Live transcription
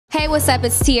Hey, what's up?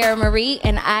 It's Teairra Marie,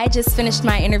 and I just finished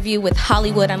my interview with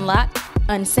Hollywood Unlocked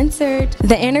Uncensored.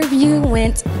 The interview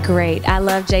went great. I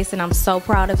love Jason. I'm so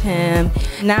proud of him.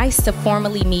 Nice to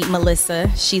formally meet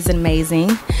Melissa. She's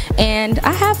amazing. And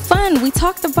I have fun. We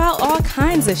talked about all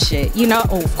kinds of shit. You know,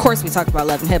 of course we talked about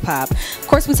love and hip hop. Of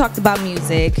course we talked about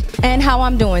music and how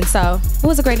I'm doing. So it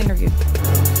was a great interview.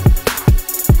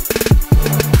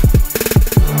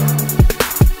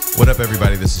 What up,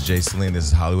 everybody? This is Jason-E. This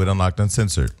is Hollywood Unlocked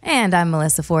Uncensored. And I'm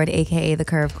Melissa Ford, a.k.a. the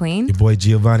Curve Queen. Your boy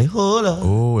Giovanni. Hold up.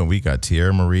 Oh, and we got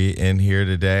Teairra Marie in here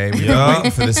today. We've been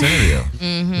waiting for this interview.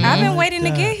 I've been waiting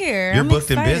to get here. You're I'm booked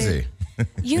excited. and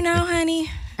busy. You know, honey.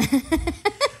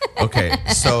 Okay,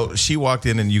 so she walked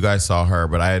in and you guys saw her,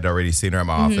 but I had already seen her at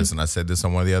my office, and I said this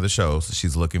on one of the other shows.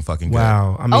 She's looking fucking good.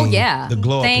 Wow. I mean, Oh, yeah. The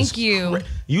glow up Thank is you.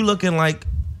 You looking like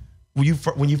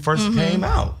when you first came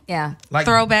out. Yeah. Like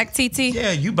Throwback TT.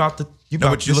 Yeah, you about to. No,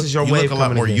 but you this look, is your you wave look a lot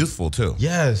coming more again. youthful, too.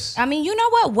 Yes. I mean, you know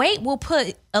what? Weight will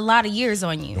put a lot of years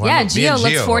on you. Well, Yeah, me Gio and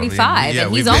looks Gio, 45, yeah,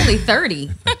 and we've he's been- only 30.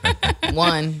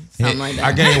 Something like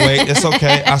I that. gain weight. It's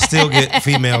okay. I still get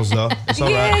females though. It's all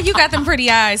Yeah, right. you got them pretty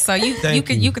eyes, so you Thank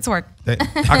could you. twerk. I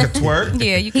could twerk.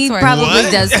 Yeah, you could He twerk. probably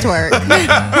What? does twerk.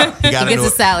 He got gets a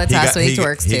salad toss when he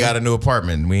twerks, He too. got a new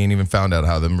apartment. We ain't even found out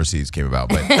how them receipts came about.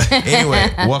 But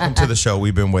anyway, welcome to the show.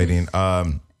 We've been waiting.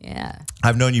 Yeah.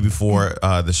 I've known you before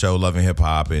the show, Loving Hip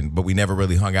Hop, but we never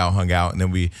really hung out, and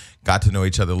then we got to know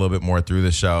each other a little bit more through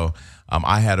the show.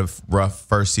 I had a rough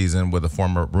first season with a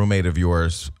former roommate of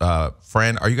yours,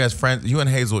 friend. Are you guys friends? You and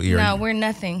Hazel-E? No, we're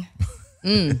nothing.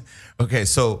 Okay,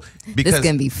 so This because is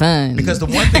going to be fun. because the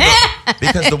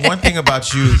one thing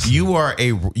about you, you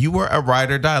were a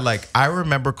ride or die. Like, I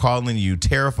remember calling you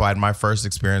terrified my first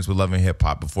experience with Loving Hip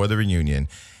Hop before the reunion.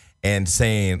 And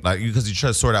saying, like, because you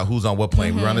try to sort out who's on what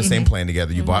plane. We were on the same plane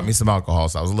together. You bought me some alcohol,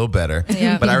 so I was a little better.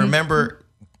 Yeah. But I remember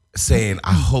saying,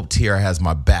 I hope Teairra has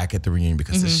my back at the reunion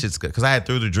because this shit's good. Because I had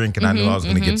through the drink and I knew I was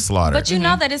going to get slaughtered. But you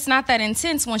know that it's not that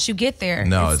intense once you get there.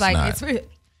 No, it's like not.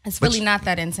 it's really not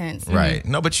that intense. Right.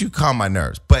 No, but you calm my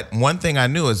nerves. But one thing I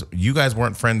knew is you guys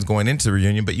weren't friends going into the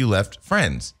reunion, but you left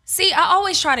friends. See, I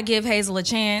always try to give Hazel a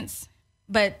chance,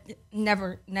 but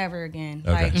never again.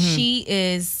 Okay. Like she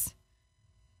is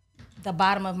the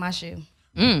bottom of my shoe.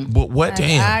 What?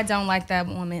 I don't like that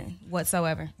woman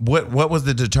whatsoever. What was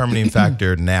the determining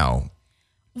factor now?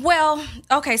 Well,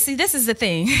 okay, see, this is the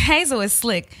thing. Hazel is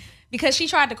slick because she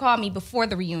tried to call me before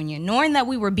the reunion, knowing that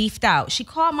we were beefed out. She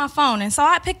called my phone, and so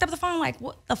I picked up the phone like,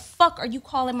 what the fuck are you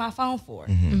calling my phone for?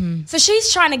 So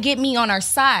she's trying to get me on her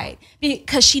side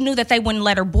because she knew that they wouldn't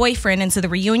let her boyfriend into the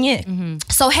reunion.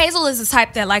 So Hazel is the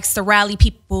type that likes to rally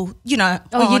people, you know,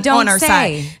 you on don't her say.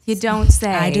 side. You don't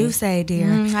say. I do say, dear.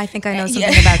 I think I know something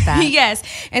about that. Yes.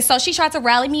 And so she tried to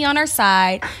rally me on her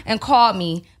side and called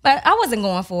me, but I wasn't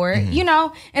going for it, you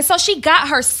know? And so she got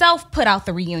herself put out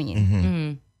the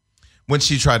reunion. When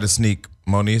she tried to sneak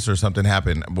Moniece or something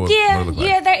happened? What it look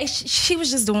like? She was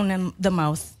just doing them the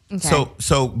most. Okay.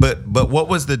 But what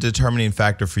was the determining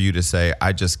factor for you to say,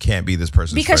 I just can't be this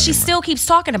person's Because friend she anymore? still keeps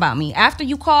talking about me. After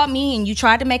you called me and you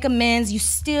tried to make amends, you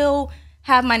still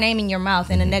have my name in your mouth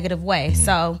in a negative way.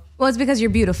 So Well, it's because you're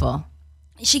beautiful.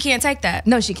 she can't take that.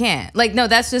 No, she can't. Like, no,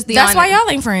 that's just the That's why honest-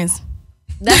 y'all ain't friends.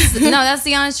 That's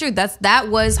the honest truth. That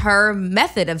was her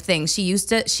method of things.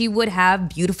 She would have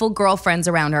beautiful girlfriends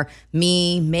around her.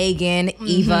 Me, Megan,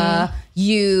 Eva,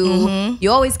 you.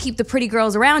 You always keep the pretty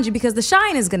girls around you because the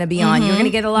shine is going to be on. You're going to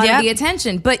get a lot of the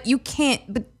attention, but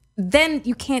then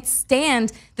you can't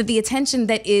stand that the attention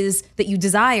that you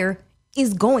desire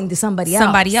is going to somebody else.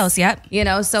 Somebody else, yep. You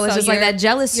know, so it's just like that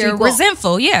jealous You're streak will-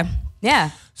 resentful, yeah. Yeah.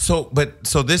 So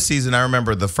this season, I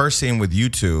remember the first scene with you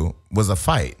two was a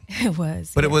fight. It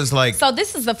was. But it was like... So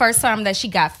this is the first time that she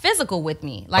got physical with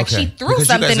me. Like Okay. she threw Because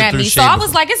you guys something had at threw me. So shade I was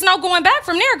before. like, it's no going back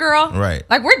from there, girl. Right.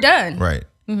 Like we're done. Right.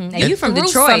 And you from Threw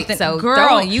Detroit, something- so girl,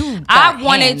 throwing you got I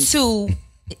wanted hands. to I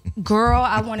ain't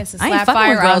slap fucking fire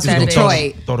with out girls that from bitch.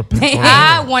 Detroit. Throw the pistol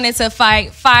I wanted to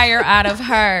fight fire out of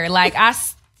her. Like I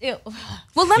still.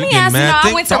 Well, let You me get ask you. mad I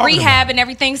thick went to talking rehab about and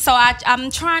everything, so I'm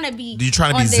trying to be. You're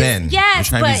trying to be on this. zen.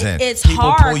 Yes, You're trying to be but zen. it's People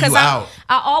hard pull you because out.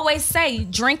 I always say,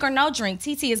 drink or no drink,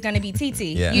 TT is going to be TT.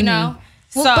 Yeah. You know.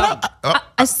 So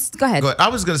Go ahead. I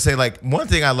was going to say, like, one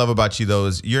thing I love about you, though,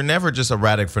 is you're never just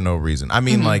erratic for no reason. I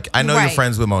mean, like, I know you're Right.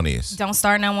 friends with Moniece. don't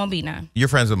start now, won't be now. You're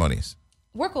friends with Moniece.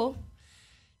 We're cool.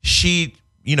 She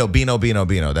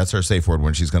Bino. That's her safe word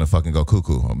when she's gonna fucking go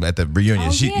cuckoo at the reunion.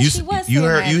 Oh, she was you saying that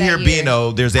hear year.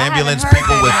 Bino. There's I haven't ambulance heard people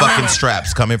that with in a fucking minute.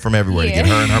 straps coming from everywhere to get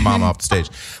her and her mom off the stage.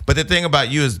 But the thing about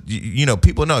you is,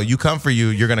 people know you come for you,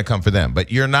 you're gonna come for them.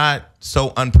 But you're not so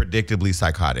unpredictably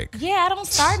psychotic. Yeah, I don't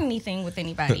start anything with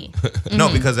anybody. No,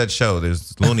 because that show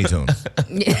there's Looney Tunes.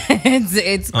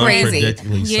 It's crazy.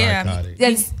 Unpredictably Yeah.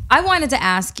 psychotic. I wanted to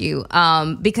ask you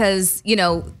because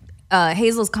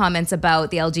Hazel's comments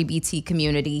about the LGBT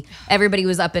community, everybody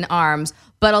was up in arms,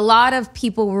 but a lot of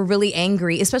people were really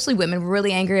angry, especially women, were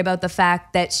really angry about the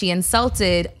fact that she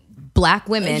insulted Black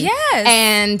women. Yes.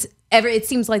 And it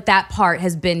seems like that part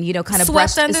has been, kind of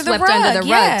Swept under the rug,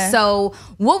 yeah. So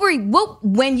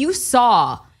when you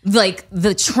saw like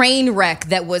the train wreck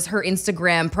that was her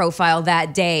Instagram profile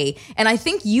that day, and I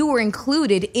think you were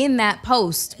included in that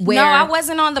post where No, I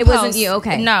wasn't on the it post. wasn't you,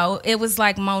 okay. No, it was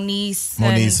like Moniece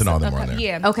And all them were on there.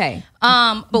 Yeah. Okay.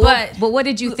 But what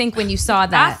did you think when you saw I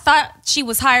that? thought she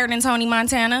was higher than Tony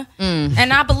Montana,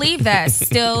 and I believe that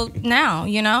still now.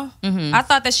 I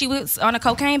thought that she was on a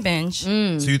cocaine binge, So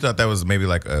you thought that was maybe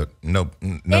like a no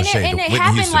and shade. it Whitney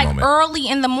happened Houston like moment. early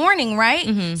in the morning, right?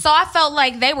 So I felt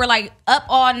like they were like up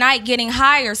all night getting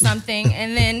high or something,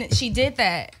 and then she did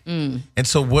that. And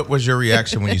so, what was your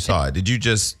reaction when you saw it? Did you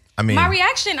just? I mean, My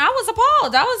reaction, I was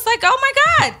appalled. I was like, "Oh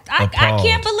my god, I Appalled.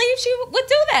 can't believe she would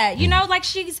do that." Like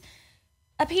she's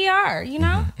a PR,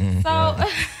 So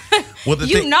well, the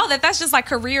you thing- know that's just like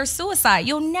career suicide.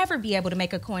 You'll never be able to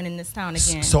make a coin in this town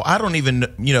again. So I don't even,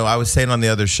 I was saying on the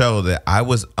other show that I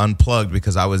was unplugged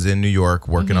because I was in New York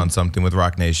working on something with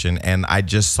Rock Nation, and I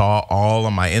just saw all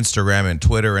on my Instagram and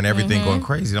Twitter and everything going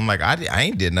crazy. I'm like, I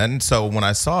ain't did nothing. So when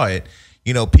I saw it,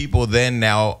 people then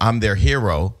now I'm their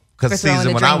hero. Because For throwing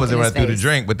season a when I drink was in there, when I his threw the face.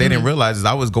 drink, but they didn't realize is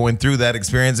I was going through that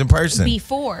experience in person.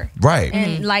 Before, Right.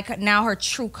 and like now her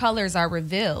true colors are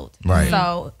revealed. Right.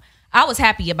 So I was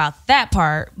happy about that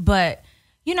part, but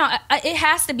it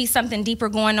has to be something deeper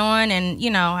going on, and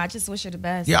I just wish her the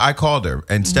best. Yeah, I called her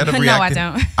instead of No, reacting.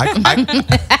 I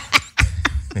don't.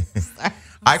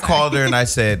 I called her and I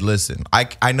said, "Listen,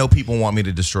 I know people want me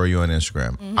to destroy you on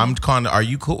Instagram. I'm calling. Are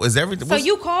you cool? Is everything?" So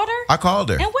you called her? I called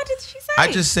her. And what did she say?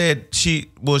 I just said she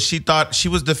thought she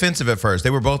was defensive at first. They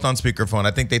were both on speakerphone.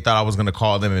 I think they thought I was going to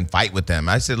call them and fight with them.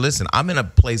 I said, "Listen, I'm in a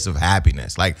place of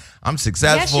happiness. Like I'm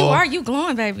successful. Yes, you are. You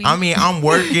glowing, baby. I mean, I'm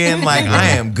working. Like I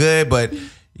am good. But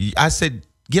I said,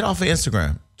 get off of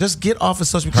Instagram. Just get off of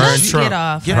social media. Her and Just Trump. get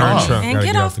off. Get Her and off. Trump And gotta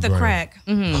get off the ground. crack.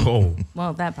 Oh.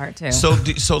 Well, that part too. So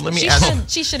let me ask.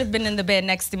 She should have been in the bed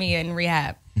next to me in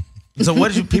rehab, So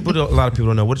what did you a lot of people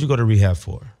don't know. What did you go to rehab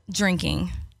for? drinking.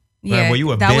 Right, Yeah, were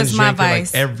you a that binge was my drinker,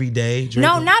 vice. like every day? Drinking?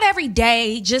 No, not every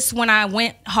day. Just when I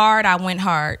went hard, I went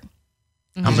hard.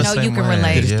 I'm the know you same can way.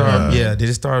 relate. Did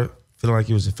it start feeling like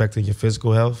it was affecting your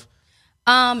physical health?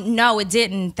 No, it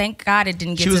didn't. Thank God it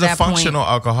didn't get She to was that a functional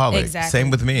point. alcoholic. Exactly. Same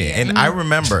with me. Yeah. And I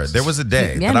remember there was a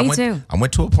day Yeah, that I me went. too. I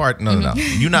went to a party. No.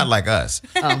 You're not like us.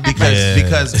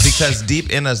 Because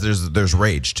deep in us there's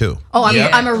rage too. Oh,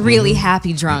 I'm a really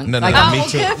happy drunk. No, Like, no, I'm me Oh,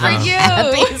 too. good for you.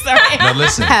 happy. Sorry. No,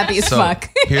 listen. Happy as fuck.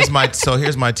 Here's my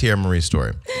Teairra Marie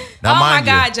story. Now, Oh my mind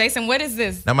you, God, Jason, what is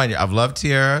this? Now, mind you, I've loved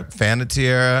Teairra, fan of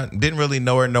Teairra. Didn't really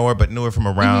know her, but knew her from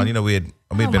around. We'd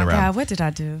Oh been my around. God, what did I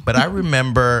do? But I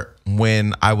remember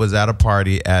when I was at a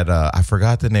party at I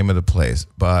forgot the name of the place,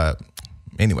 but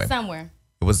anyway, Somewhere.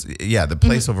 it was the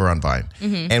place over on Vine,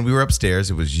 and we were upstairs.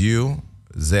 It was you,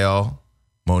 Zell,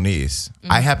 Moniece.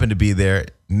 I happened to be there.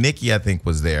 Nikki, I think,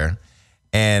 was there,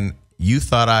 and you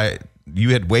thought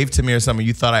you had waved to me or something.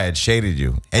 You thought I had shaded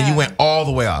you, and you went all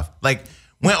the way off. Like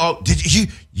did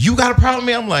you got a problem with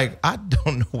me? I'm like, I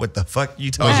don't know what the fuck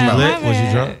you talking Was you about. lit? Was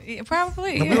you drunk? Yeah,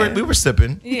 probably. We were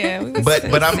sipping. Yeah, we was But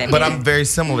sipping. I'm very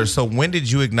similar. So when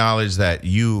did you acknowledge that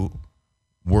you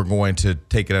were going to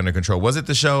take it under control? Was it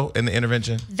the show and the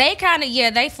intervention? They kind of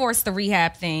they forced the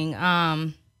rehab thing.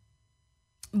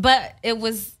 But it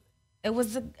was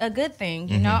a good thing,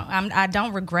 you know. I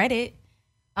don't regret it.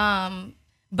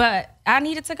 But I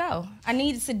needed to go. I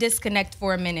needed to disconnect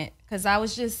for a minute because I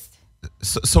was just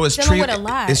So is Dealing with a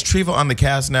lot. Treva on the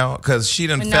cast now? Because she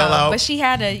done fell out. but she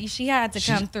had to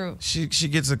come through She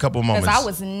gets a couple moments. because I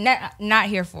was not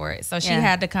here for it, so she Yeah.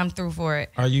 had to come through for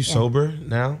it. Are you sober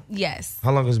now? Yes.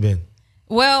 How long has it been?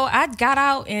 Well, I got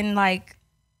out in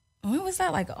when was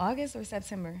that? Like August or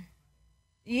September?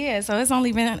 Yeah, so it's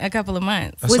only been a couple of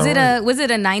months. Was it alright. was it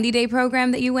a 90-day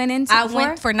program that you went into? I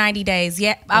went for 90 days.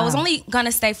 Yeah, I was only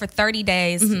gonna stay for 30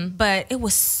 days, Mm-hmm. but it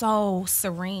was so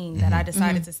serene that I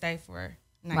decided to stay for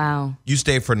Wow. You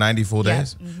stayed for 90 full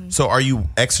days? So are you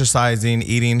exercising,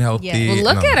 eating healthy? Yeah.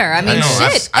 Well, look at her. I mean, know.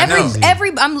 shit. I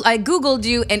know. I Googled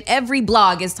you, and every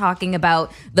blog is talking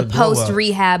about the glow up.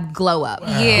 post-rehab glow up.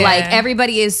 Yeah. Like,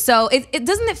 everybody is so, it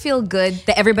doesn't it feel good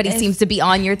that everybody seems to be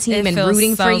on your team and feels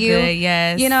rooting so for you? good,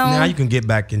 yes. You know? Now you can get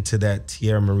back into that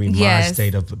Teairra Marie mind Yes.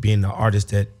 state of being the artist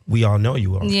that we all know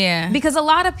you are. Yeah. Because a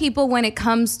lot of people, when it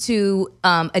comes to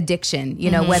addiction, you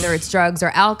know, whether it's drugs or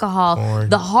alcohol, Porn.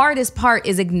 the hardest part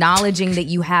is acknowledging that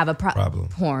you have a Problem.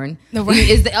 Porn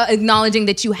is acknowledging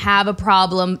that you have a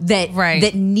problem that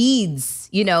that needs,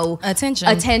 you know,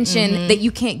 Attention. that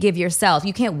you can't give yourself.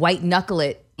 You can't white knuckle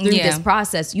it through Yeah. this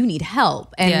process. You need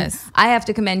help, and Yes. I have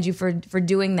to commend you for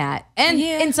doing that, and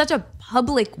Yeah. in such a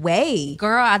public way.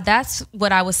 Girl, that's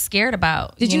what I was scared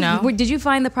about. Did you know? did you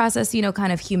find the process, you know,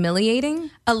 kind of humiliating?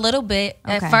 A little bit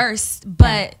Okay. at first,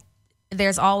 but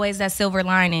there's always that silver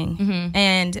lining,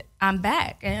 and I'm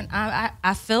back, and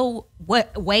I feel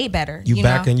way better. You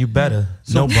back know? and you better.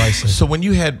 No Bryson. So when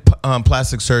you had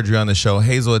plastic surgery on the show,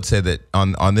 Hazel had said that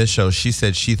on this show, she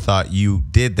said she thought you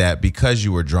did that because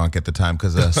you were drunk at the time,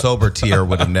 because a sober Teairra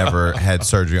would have never had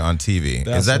surgery on TV.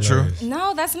 Is that true? hilarious.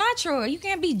 No, that's not true. You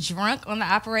can't be drunk on the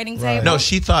operating table. No,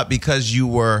 she thought because you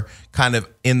were kind of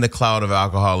in the cloud of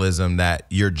alcoholism that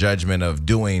your judgment of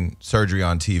doing surgery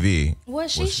on TV. Well,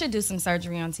 she should do some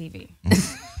surgery on TV.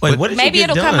 Wait, what did Maybe you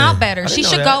get it'll come done? out better. I didn't She know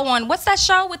should that. go on. What's that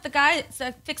show with the guy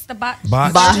that fixed the botch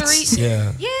Botched? surgery?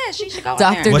 Yeah. Yeah, she should go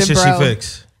Dr. on there. What should she Bro.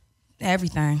 fix?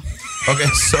 Everything. Okay,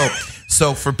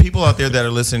 so for people out there that are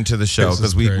listening to the show, This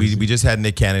is because we crazy. just had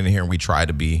Nick Cannon in here and we try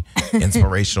to be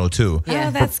inspirational too. Yeah.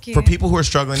 Oh, that's cute. For people who are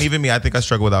struggling, even me, I think I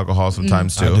struggle with alcohol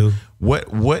sometimes I too. do.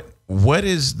 What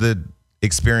is the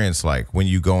experience like when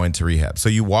you go into rehab? So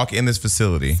you walk in this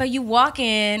facility. So you walk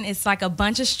in, it's like a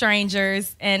bunch of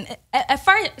strangers. And at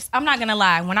first, I'm not going to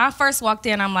lie. When I first walked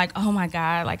in, I'm like, oh my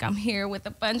God, like I'm here with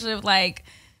a bunch of like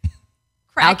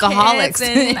crackheads Alcoholics.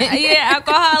 And,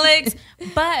 alcoholics.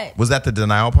 But Was that the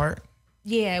denial part?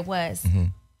 yeah, it was.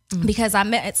 Because I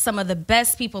met some of the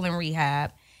best people in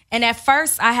rehab. And at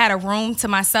first, I had a room to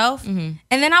myself. And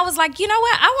then I was like, you know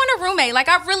what? I want a roommate. Like,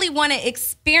 I really want to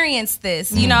experience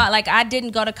this. You know, like, I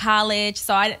didn't go to college,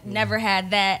 so I never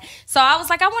had that. So I was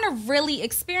like, I want to really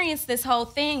experience this whole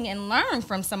thing and learn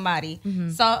from somebody.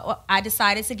 So I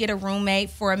decided to get a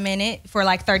roommate for a minute, for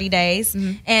like 30 days.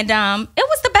 And it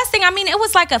was the best thing. I mean, it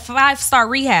was like a 5-star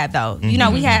rehab, though. You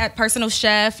know, we had personal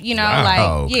chef, you know, Wow. like,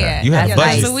 Oh, okay. yeah. You had a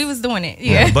budget. So we was doing it.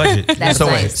 Yeah. Yeah. Budget. That's So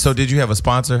nice. wait, so did you have a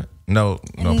sponsor? No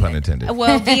pun intended.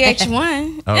 Well,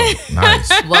 VH1. Oh,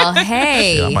 nice. Well,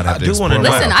 hey. I might have to I do explore wanna my-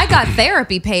 know. Listen, I got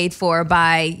therapy paid for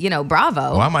by, you know, Bravo.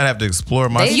 Well, I might have to explore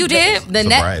my. They- You did? The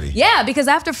Sobriety. yeah, because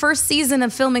after first season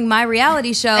of filming my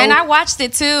reality show, And I watched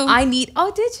it too. I need. Oh,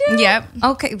 did you? Yep.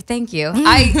 Okay, thank you.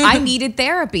 I needed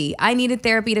therapy. I needed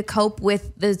therapy to cope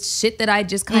with the shit that I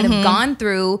just kind of gone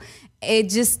through. It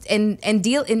just and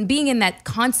being in that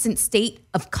constant state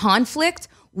of conflict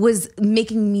was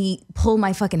making me pull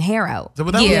my fucking hair out. So,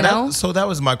 that, you was, know? so that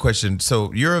was my question.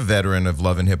 So you're a veteran of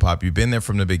Love and Hip Hop. You've been there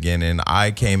from the beginning.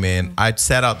 I came in. I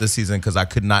sat out this season because I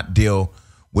could not deal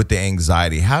with the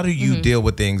anxiety. How do you deal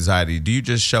with the anxiety? Do you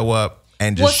just show up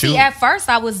and just Well, shoot? see, at first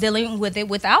I was dealing with it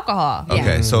with alcohol.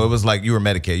 Okay, so it was like you were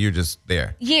medicated. You're just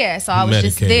there. Yeah, so I was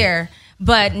just Medicated. there.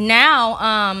 But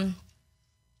now,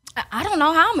 I don't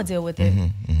know how I'm gonna deal with it.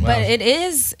 But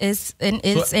it's an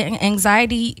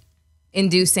anxiety.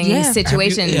 Inducing Yeah.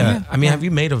 situation. I mean, have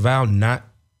you made a vow not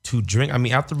to drink? I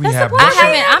mean, after rehab. I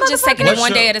haven't. I'm just taking it What's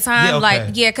one your- day at a time. Yeah, okay. Like,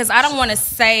 yeah, because I don't want to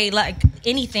say like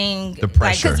anything. The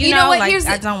pressure. Like, 'cause You know what? Like, Here's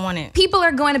I the- don't want it. People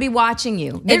are going to be watching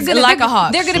you. It's like a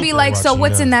hawk. They're going to be Super like, so watching,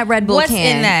 what's yeah. in that Red Bull What's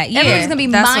can? in that? Yeah, Everyone's going to be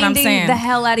that's what I'm minding saying. the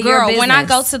hell out of Girl, your business. when I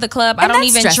go to the club, I And don't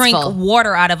that's even drink stressful.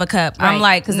 water out of a cup. Right, I'm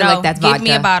like, 'cause no, they're like, that's give me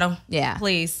a vodka. bottle. Yeah.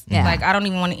 Please. Yeah. Like, I don't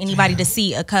even want anybody to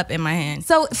see a cup in my hand.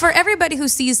 So for everybody who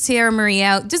sees Teairra Marie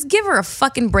out, just give her a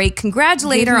fucking break.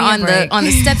 Congratulate Give her me a on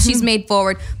the break. steps she's made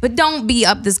forward, but don't be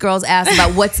up this girl's ass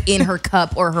about what's in her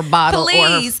cup or her bottle or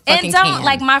her Please. fucking And don't, can.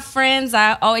 like, my friends,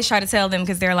 I always try to tell them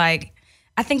because they're like,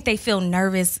 I think they feel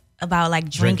nervous about like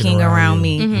drinking around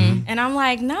me. And I'm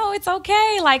like, no, it's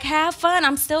okay. Like, have fun.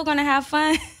 I'm still going to have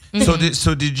fun.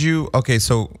 So did you? Okay,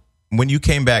 so when you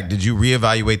came back, did you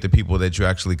reevaluate the people that you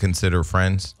actually consider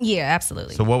friends? Yeah,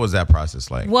 absolutely. So what was that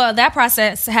process like? Well, that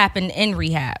process happened in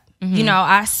rehab. You know,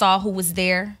 I saw who was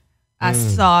there. I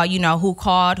saw, you know, who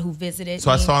called, who visited. So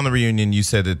I me. saw in the reunion you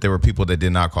said that there were people that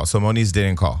did not call. So Moniz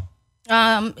didn't call.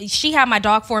 She had my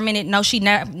dog for a minute. No, she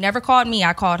never called me.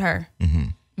 I called her.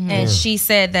 And she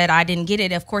said that I didn't get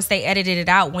it. Of course, they edited it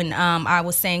out when I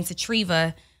was saying to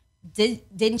Teairra,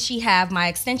 didn't she have my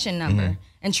extension number?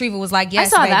 And Treva was like, yes, I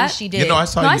saw baby, that. she did. You know, I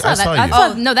saw No, you. I saw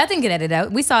that. you. No, that didn't get edited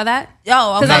out. We saw that.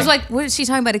 Oh, okay. Because I was like, what is she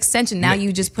talking about extension? Now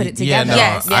you just put it together. Yeah, no,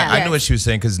 Yes, I knew what she was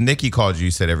saying because Nikki called you.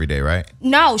 You said every day, right?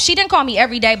 No, she didn't call me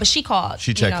every day, but she called.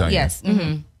 She checked on you. Yes.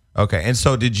 Mm-hmm. Okay, and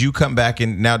so did you come back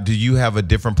and now do you have a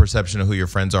different perception of who your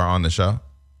friends are on the show?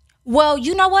 Well,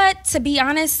 you know what? To be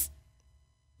honest,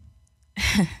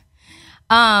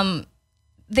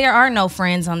 there are no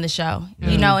friends on the show,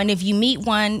 you know. And if you meet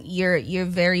one, you're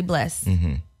very blessed,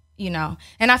 you know.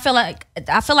 And I feel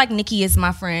like Nikki is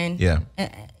my friend. Yeah.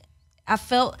 I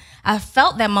felt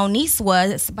that Moniece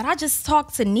was, but I just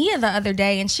talked to Nia the other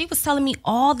day, and she was telling me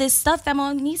all this stuff that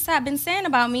Moniece had been saying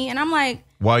about me, and I'm like,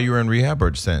 While you were in rehab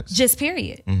or since? just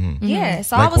period. Yeah.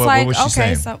 So Like, I was what like, was she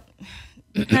okay, saying? so.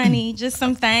 Honey, just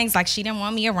some things like she didn't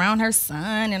want me around her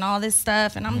son and all this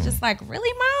stuff, and I'm just like,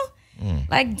 really, Mo?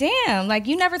 Like, damn, like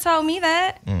you never told me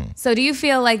that. So do you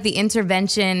feel like the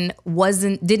intervention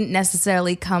didn't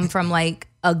necessarily come from like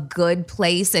a good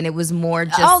place, and it was more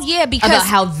just because about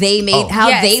how they made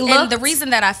they looked? And the reason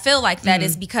that I feel like that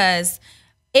is because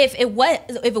if it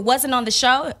wasn't on the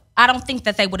show, I don't think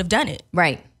that they would have done it.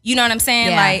 Right. You know what I'm saying?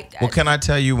 Yeah. Like, Well, can I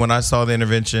tell you, when I saw the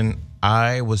intervention,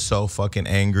 I was so fucking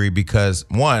angry because,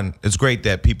 one, it's great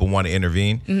that people want to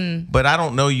intervene, but I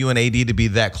don't know you and AD to be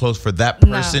that close for that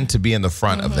person to be in the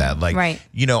front of that. Like, Right.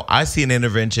 you know, I see an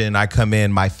intervention, I come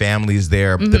in, my family's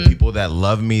there, the people that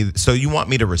love me. So you want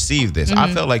me to receive this.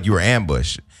 I felt like you were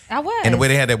ambushed. I was. And the way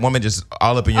they had that woman just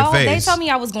all up in your face. They told me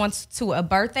I was going to a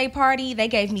birthday party. They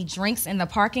gave me drinks in the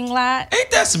parking lot. Ain't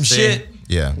that some shit?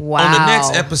 Yeah. Wow. On the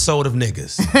next episode of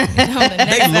Niggas.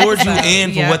 They lured you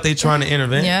in for what they trying to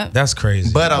intervene. Yeah. That's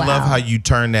crazy. But I love how you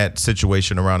turned that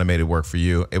situation around and made it work for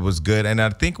you. It was good. And I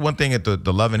think one thing at the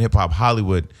Love and Hip Hop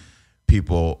Hollywood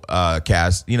people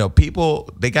cast, you know, people,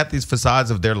 they got these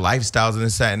facades of their lifestyles and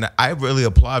this, that. And I really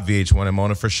applaud VH1 and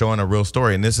Mona for showing a real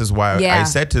story. And this is why I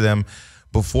said to them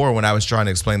before, when I was trying to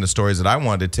explain the stories that I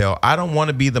wanted to tell, I don't want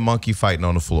to be the monkey fighting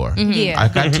on the floor. Yeah.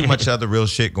 I've got too much other real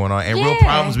shit going on and real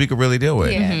problems we could really deal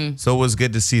with. Yeah. So it was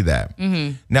good to see that.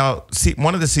 Now, see,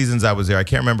 one of the seasons I was there, I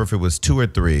can't remember if it was 2 or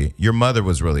 3, your mother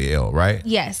was really ill, right?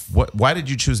 Yes. Why did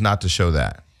you choose not to show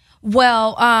that?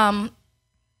 Well,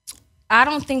 I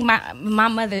don't think my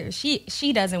mother,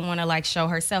 she doesn't want to like show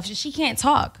herself. She can't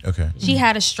talk. Okay. She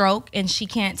had a stroke and she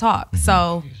can't talk.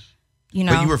 So, you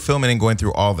know. But you were filming and going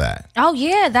through all that. Oh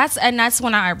yeah, that's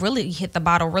when I really hit the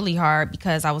bottle really hard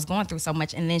because I was going through so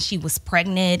much, and then she was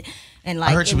pregnant, and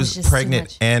like I heard she was just too pregnant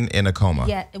much. and in a coma.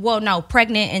 Yeah, well, no,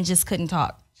 pregnant and just couldn't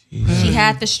talk. She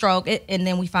had the stroke, and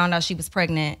then we found out she was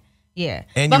pregnant. Yeah,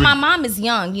 And but you were- my mom is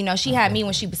young. You know, she had me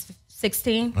when she was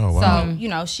 16. Oh, wow. So you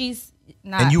know, she's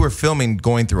not. And you were filming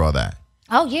going through all that.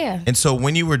 Oh yeah. And so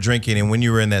when you were drinking and when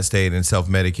you were in that state and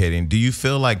self-medicating, do you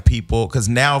feel like people, because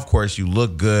now, of course, you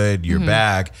look good, you're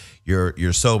back,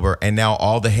 you're sober, and now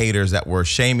all the haters that were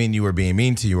shaming you or being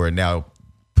mean to you are now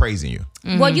praising you.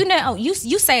 Well, you know, you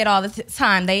say it all the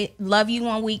time. They love you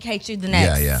one week, hate you the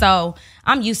next. Yeah. So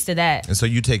I'm used to that. And so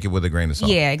you take it with a grain of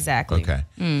salt. Yeah, exactly. Okay.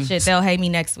 Shit, they'll hate me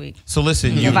next week. So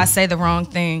listen, If I say the wrong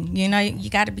thing, you know, you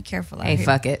got to be careful out Hey, here.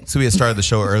 fuck it. So we had started the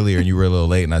show earlier and you were a little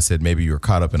late and I said maybe you were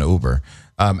caught up in an Uber.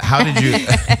 How did you...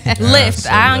 Lyft.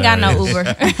 I don't got no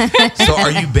Uber. So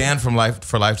are you banned for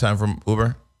lifetime from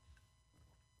Uber?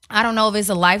 I don't know if it's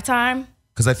a lifetime.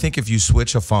 Because I think if you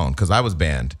switch a phone, because I was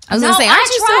banned. I was gonna say, aren't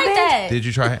you still tried banned? that. Did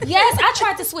you try it? Yes, I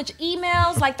tried to switch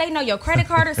emails. Like they know your credit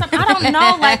card or something. I don't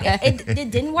know. Like it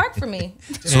didn't work for me.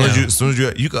 As soon as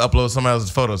you could upload somebody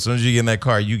else's photo. As soon as you get in that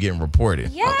car, you getting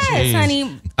reported. Yes, Jeez. honey.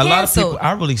 A lot of Canceled. people,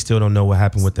 I really still don't know what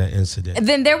happened with that incident.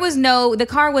 Then there was the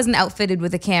car wasn't outfitted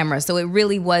with a camera, so it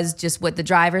really was just what the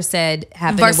driver said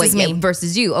happened Versus and what, me.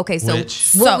 versus you. Okay, so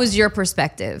Which- what So- was your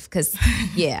perspective? Because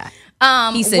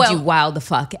he said well- you wowed the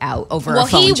fuck out over a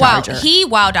phone charger. He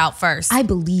wowed out first. I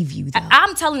believe you though.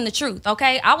 I'm telling the truth,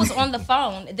 okay? I was on the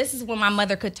phone. This is when my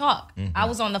mother could talk. I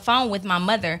was on the phone with my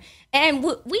mother, and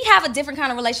we have a different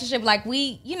kind of relationship. Like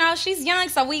you know, she's young,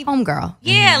 so we, Homegirl.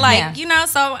 yeah, like Yeah. you know,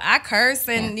 so I curse,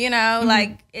 and you know,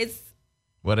 like it's,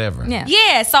 Whatever. Yeah.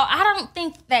 yeah. So I don't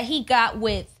think that he got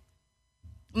with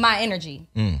my energy.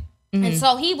 And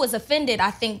so he was offended,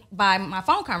 I think, by my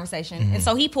phone conversation. And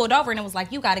so he pulled over and it was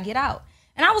like, you got to get out.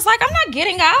 And I was like, I'm not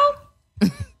getting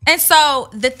out. And so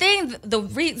the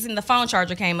reason the phone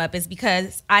charger came up is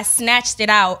because I snatched it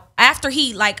out after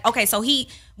he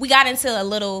we got into a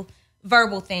little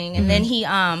verbal thing. And then he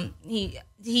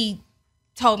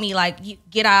told me like, you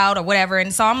get out or whatever.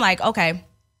 And so I'm like, okay,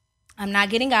 I'm not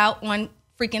getting out on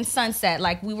freaking Sunset.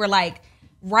 Like we were like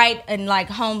right in like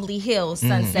Homely Hills,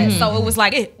 Sunset. So it was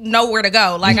like nowhere to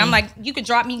go. Like I'm like, you could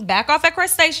drop me back off at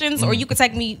Crest Stations or you could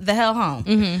take me the hell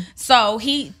home. So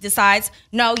he decides,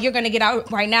 no, you're gonna get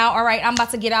out right now. All right, I'm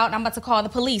about to get out and I'm about to call the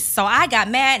police. So I got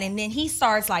mad and then he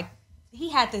starts like, he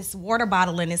had this water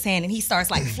bottle in his hand and he starts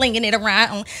like flinging it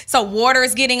around. So water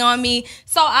is getting on me.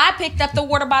 So I picked up the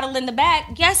water bottle in the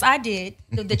back. Yes, I did.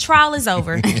 The trial is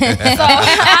over. So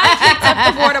I picked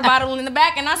up the water bottle in the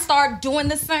back and I started doing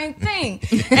the same thing.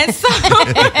 And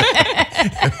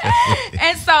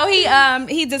so,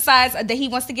 he decides that he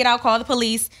wants to get out, call the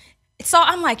police. So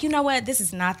I'm like, you know what? This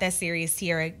is not that serious,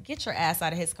 Teairra. Get your ass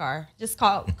out of his car. Just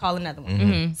call another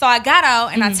one. So I got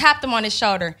out and I tapped him on his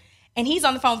shoulder. And he's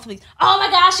on the phone with police. Oh my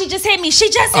gosh, she just hit me. She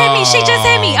just hit me. She just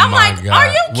hit me. I'm like,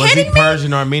 are you kidding me? Was he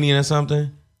Persian, Armenian, or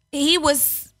something? He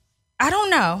was, I don't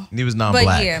know. He was non-black.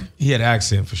 But yeah. He had an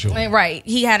accent for sure. Right.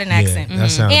 He had an accent.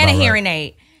 That sounds and a about hearing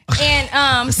aid.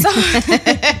 And so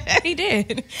he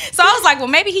did. So I was like, well,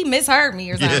 maybe he misheard me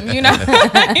or something, you know? So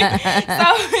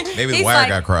maybe the wire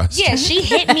got crossed. Yeah, she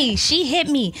hit me. She hit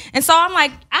me. And so I'm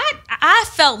like, I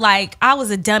felt like I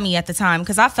was a dummy at the time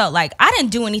because I felt like I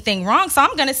didn't do anything wrong. So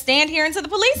I'm going to stand here until the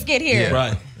police get here. Yeah.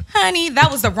 Right. Honey, that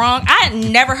was the wrong. I had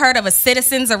never heard of a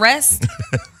citizen's arrest.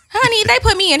 Honey, they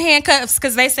put me in handcuffs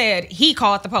because they said he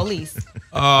called the police.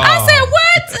 I said,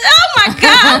 what? Oh my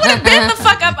God, I would have been the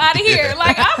fuck up out of here.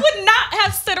 Like, I would not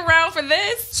have stood around for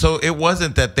this. So it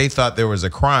wasn't that they thought there was a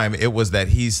crime. It was that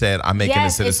he said, I'm making a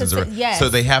citizen's arrest. Yes. So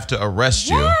they have to arrest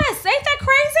you. Yes, ain't that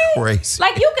crazy? Crazy.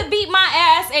 Like, you could beat my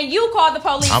ass and you call the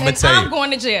police I'm and I'm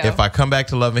going to jail. If I come back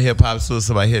to Love and Hip Hop, so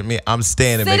somebody hit me, I'm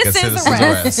staying and make a citizen's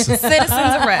arrest.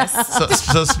 Citizen's arrest.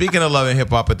 So speaking of Love and Hip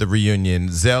Hop at the reunion,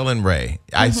 Zell and Ray,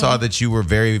 I saw that you were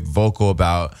very vocal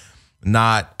about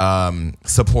not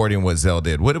supporting what Zell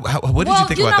did. What did you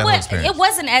think about that whole experience? It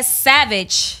wasn't as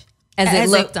savage as it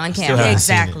looked on camera.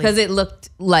 Exactly. Because it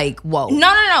looked like, whoa.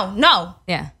 No.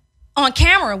 Yeah. On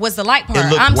camera was the light part.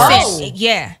 It looked worse.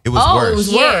 Yeah. It was worse. It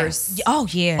was worse. Oh,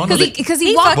 yeah. Because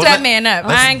he walked fucked that man up.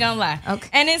 I ain't gonna lie. Okay.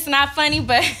 And it's not funny,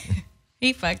 but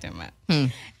he fucked him up.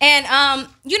 And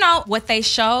you know what they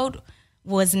showed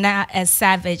was not as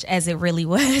savage as it really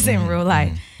was in real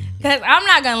life. Because I'm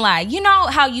not gonna lie, you know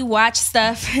how you watch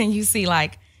stuff and you see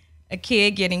like a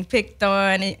kid getting picked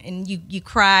on and you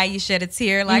cry, you shed a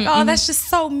tear, like, oh, that's just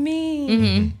so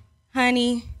mean.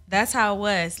 Honey, that's how it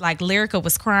was. Like, Lyrica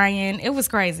was crying. It was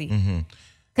crazy.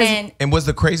 And was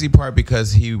the crazy part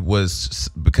because he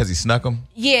snuck him?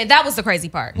 Yeah, that was the crazy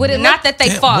part. Not that they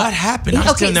fought. What happened? I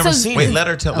still never seen it. Wait, let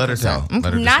her tell. Let her tell.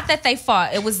 Not that they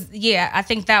fought. It was, I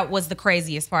think that was the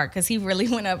craziest part because he really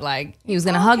went up like he was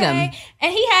gonna hug him,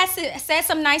 and he said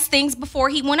some nice things before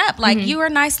he went up, like you're a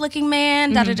nice looking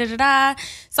man, da da da da da.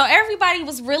 So everybody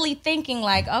was really thinking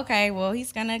like, okay, well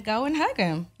he's gonna go and hug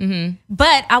him.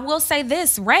 But I will say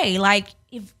this, Ray, like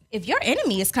if your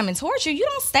enemy is coming towards you, you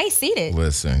don't stay seated.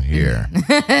 Listen here.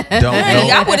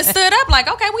 I would have stood up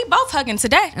like, okay, we both hugging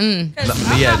today.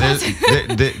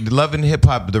 The Love and Hip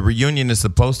Hop, the reunion is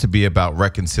supposed to be about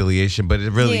reconciliation, but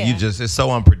it really, it's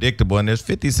so unpredictable. And there's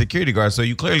 50 security guards, so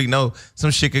you clearly know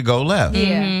some shit could go left.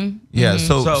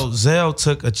 So Zell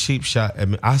took a cheap shot at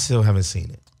me. I still haven't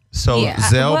seen it. So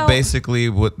Zell basically,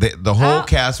 the whole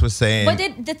cast was saying.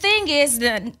 But the thing is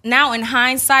that now in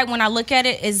hindsight, when I look at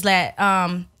it, is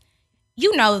that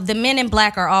you know, the men in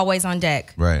black are always on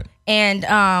deck. Right. And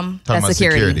that's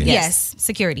security. Yes,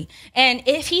 security. And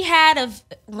if he had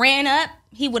ran up,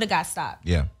 he would have got stopped.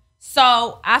 Yeah.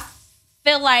 So I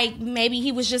feel like maybe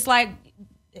he was just like,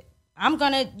 I'm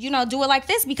gonna, do it like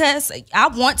this because I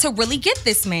want to really get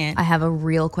this man. I have a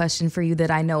real question for you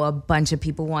that I know a bunch of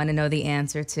people want to know the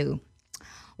answer to.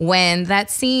 When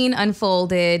that scene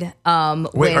unfolded,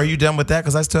 wait, are you done with that?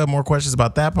 Because I still have more questions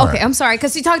about that part. Okay, I'm sorry,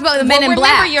 because you talked about the men in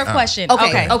black. Remember your question.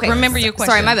 Okay. Remember your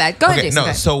question. Sorry, my bad. Go ahead, Jason.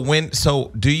 No,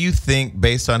 so do you think,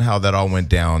 based on how that all went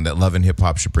down, that Love and Hip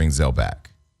Hop should bring Zell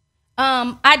back?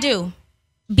 I do,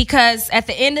 because at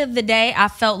the end of the day, I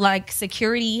felt like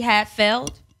security had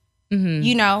failed.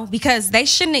 Because they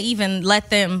shouldn't have even let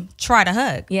them try to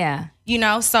hug. Yeah.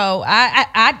 So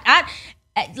I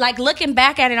like looking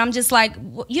back at it, I'm just like,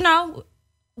 what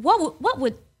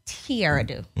would Teairra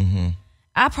do?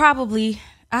 I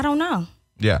don't know.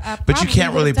 Yeah, but you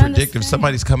can't really predict if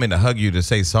somebody's coming to hug you to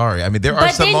say sorry. I mean, there are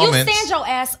some moments. But then you stand your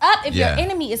ass up if your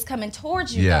enemy is coming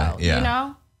towards you,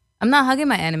 though. I'm not hugging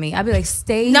my enemy. I'd be like,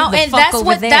 stay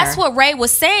that's what Ray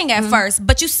was saying at first.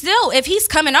 But you still, if he's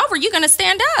coming over, you're gonna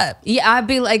stand up. Yeah, I'd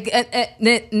be like,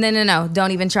 no,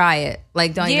 don't even try it.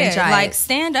 Like, don't even try it. Like,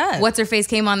 stand up. What's her face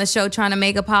came on the show trying to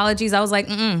make apologies. I was like,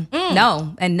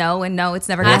 no, and no, it's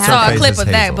never gonna happen. I saw a clip of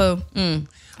Hazel. that, boo.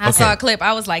 I saw a clip.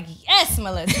 I was like, yes,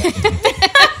 Melissa.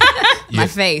 My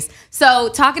face. So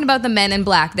talking about the Men in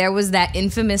Black, there was that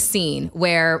infamous scene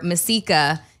where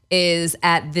Masika is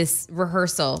at this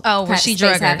rehearsal. Oh, where she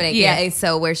drug her. Happening. Yeah.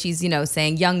 So where she's,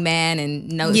 saying young man and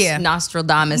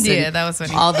Nostradamus. And that was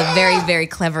funny. All the very, very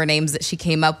clever names that she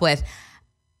came up with.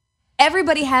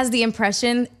 Everybody has the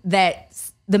impression that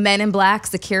the Men in Black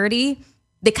security,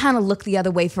 they kind of look the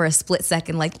other way for a split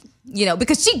second, like,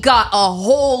 because she got a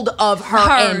hold of her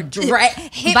and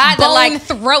hit by bone, the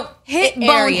throat hit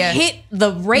area. Bone, hit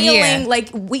the railing.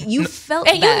 Like you felt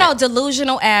and that.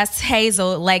 Delusional ass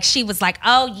Hazel, like she was like,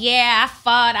 oh yeah, I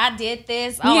fought, I did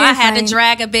this. Oh, I had to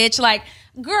drag a bitch. Like,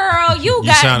 girl, you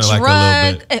got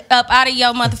drugged up out of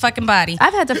your motherfucking body.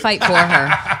 I've had to fight for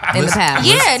her in the past.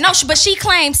 Yeah, no, but she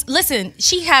claims, listen,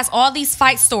 she has all these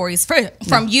fight stories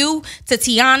from you to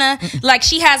Tiana. Like,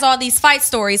 she has all these fight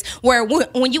stories where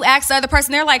when you ask the other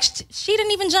person, they're like, she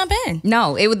didn't even jump in.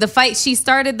 No, it was the fight. She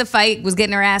started the fight, was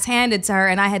getting her ass handed to her,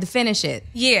 and I had to finish it.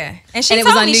 Yeah, and she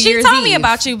told me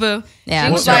about you, boo. Yeah,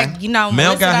 she was like,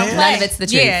 Mel got hands. None of it's the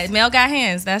truth. Yeah, Mel got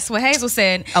hands. That's what Hazel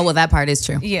said. Oh, well, that part is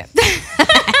true. Yeah.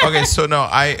 Okay, so no,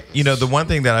 the one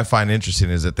thing that I find interesting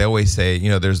is that they always say,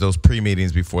 there's those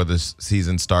pre-meetings before this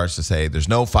season starts to say there's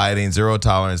no fighting, zero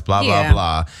tolerance, blah, blah,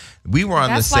 blah. We were on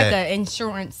the set. That's like an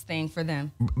insurance thing for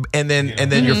them. And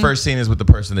then your first scene is with the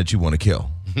person that you want to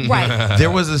kill. Right.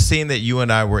 There was a scene that you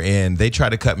and I were in. They tried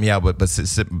to cut me out, but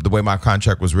the way my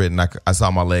contract was written, I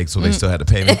saw my legs, so they still had to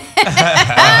pay me.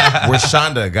 Where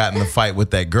Shonda got in the fight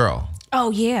with that girl. Oh,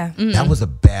 yeah. That was a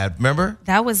bad, remember?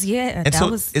 That was, yeah.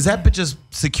 And is that just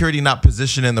security not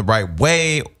positioned in the right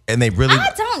way? And they really... I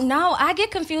don't know. I get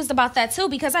confused about that, too,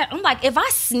 because I'm like, if I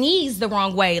sneeze the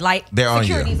wrong way, like,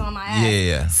 security's on my ass.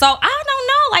 Yeah. So I don't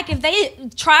know, like, if they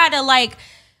try to, like,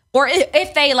 or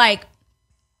if they, like,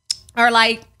 are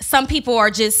like, some people are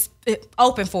just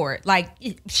open for it. Like,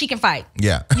 she can fight.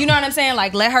 Yeah. You know what I'm saying?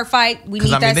 Like, let her fight. We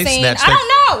need that scene. I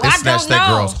don't know. They snatched that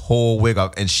girl's whole wig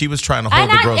off, and she was trying to hold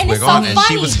the girl's wig on, and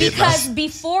she was hitting us. Because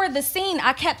before the scene,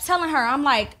 I kept telling her, I'm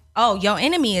like, oh, your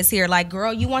enemy is here. Like,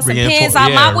 girl, you want some pins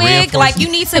on my wig? Like,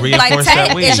 you need to, like,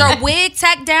 is your wig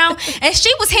tacked down? And she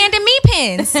was handing me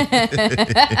pins. You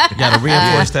gotta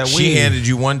reinforce that wig. She handed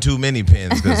you one too many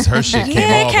pins because her shit came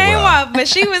all the way up. But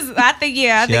she was, I think, she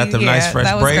had them nice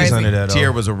fresh braids under that.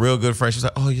 Teairra was a real good friend. She was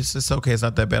like, oh, it's okay. It's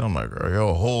not that bad. I'm like, girl,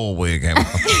 your whole wig came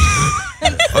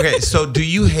off. Okay, so do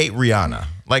you hate Rihanna?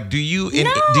 Like,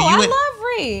 I love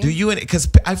Ree. Do you? Because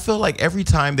I feel like every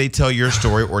time they tell your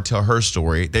story or tell her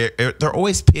story, they're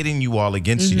always pitting you all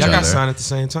against each other. Y'all got signed at the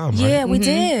same time, right? Yeah, we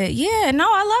did. Yeah, no,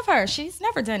 I love her. She's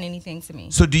never done anything to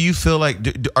me. So do you feel like,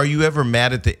 are you ever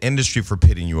mad at the industry for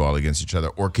pitting you all against each other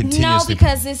or continuously? No,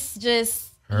 because it's just,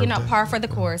 par for the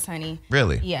course, honey.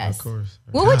 Really? Yes. Of course.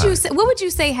 What would you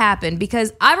say happened?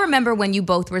 Because I remember when you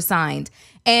both were signed,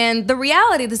 and the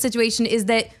reality of the situation is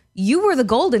that you were the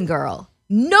golden girl.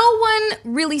 No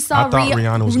one really saw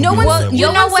Rihanna was no one saw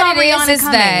Rihanna is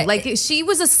coming. that like she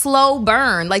was a slow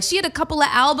burn. Like she had a couple of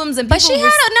albums and but she had a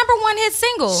 #1 hit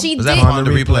single. She was did. That on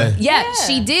the replay? Yeah,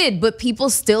 she did. But people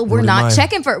still were not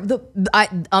checking for the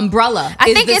Umbrella.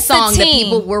 I think the it's song the team. That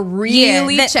people were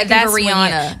really checking for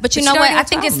Rihanna. But you know what? I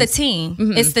think it's the team.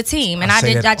 It's the team, and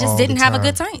I just didn't have a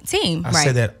good team. I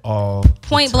say that all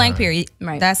point blank. Period.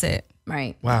 Right. That's it.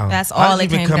 Right. Wow. That's all it came down to. How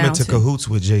did you even come into cahoots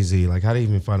with Jay-Z? Like, how did you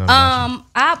even find out about you?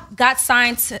 I got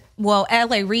signed to,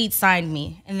 L.A. Reid signed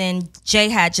me. And then Jay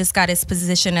had just got his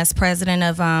position as president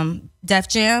of Def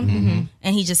Jam.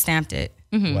 And he just stamped it.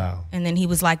 Wow. And then he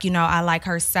was like, I like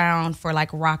her sound for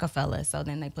like Rockefeller. So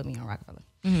then they put me on Rockefeller.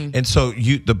 And so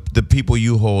the people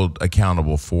you hold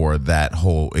accountable for that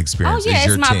whole experience is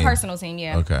your team. It's my personal team,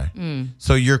 yeah. Okay.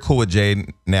 So you're cool with Jay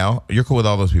now? You're cool with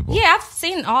all those people? Yeah, I've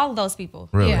seen all of those people.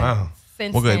 Really? Yeah. Wow.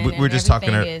 Since well, good. then, We were just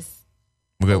talking.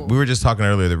 Cool. We were just talking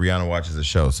earlier that Rihanna watches the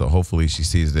show, so hopefully she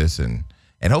sees this and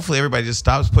hopefully everybody just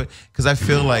stops because I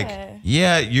feel like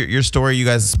your story, you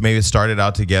guys maybe started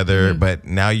out together, but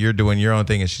now you're doing your own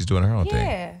thing and she's doing her own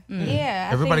thing. Yeah.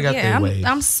 Everybody got their way.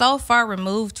 I'm so far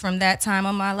removed from that time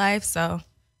of my life, so.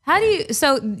 How do you?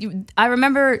 So I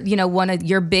remember, one of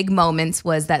your big moments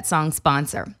was that song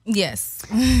 "Sponsor." Yes.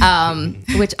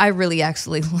 Which I really liked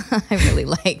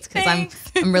because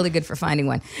I'm really good for finding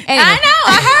one. Anyway. I know.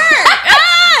 I heard.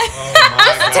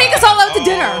 Just to take us all out to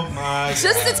dinner.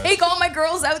 Just to take all my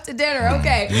girls out to dinner.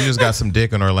 Okay. You just got some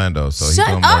dick in Orlando, so Shut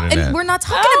he's doing up! more than that. We're not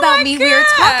talking about me. God. We are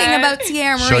talking about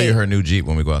Teairra Marie. Show you her new Jeep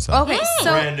when we go outside. Okay,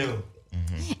 so Brand new.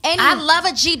 I love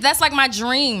a Jeep. That's like my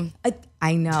dream.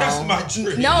 I know. That's my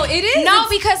dream. No, it is. No,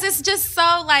 because it's just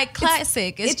so like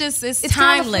classic. It's timeless.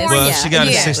 California. Well, she got a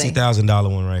Exactly.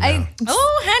 $60,000 one right now.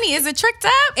 Oh, honey, is it tricked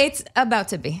up? It's about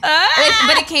to be,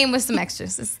 but it came with some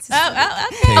extras.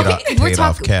 Okay. Paid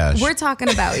off cash. We're talking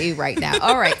about you right now.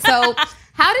 All right, so.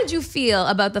 How did you feel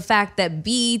about the fact that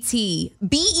BET,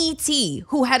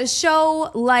 who had a show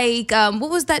like what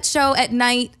was that show at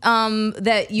night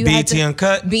that you had BET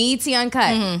Uncut? BET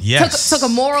Uncut. Yes. Took a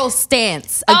moral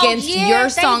stance against your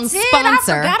song's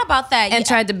sponsor. I forgot about that. And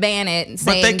tried to ban it, and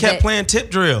But saying they kept that, playing Tip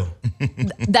Drill.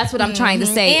 That's what I'm trying to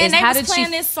say. And is they how was did playing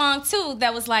she this song too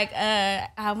that was like,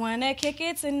 I wanna kick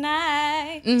it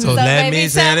tonight. So let me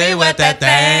tell you what that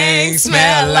thing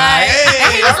smell like.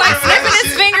 And he was like sniffing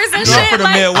his fingers and I'm shit. from the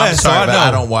Like, I'm Midwest, so sorry, I but know.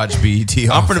 I don't watch BET.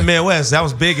 I'm from the Midwest. That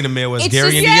was big in the Midwest. It's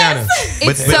Gary, just- Indiana. yes. But,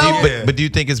 It's but, so- do you, but do you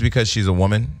think it's because she's a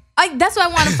woman? that's what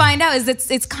I want to find out. Is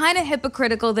it's kind of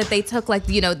hypocritical that they took like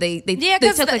they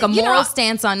 'cause took like a moral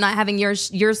stance on not having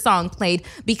your song played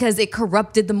because it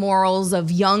corrupted the morals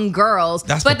of young girls.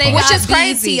 That's but the they part. got which is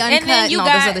crazy. BET Uncut And then you all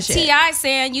this got other shit. T.I.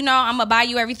 saying, I'm gonna buy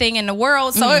you everything in the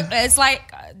world. So it's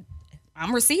like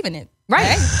I'm receiving it.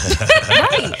 Right.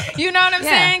 Right. You know what I'm Yeah,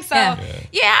 saying? So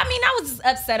yeah. I mean, I was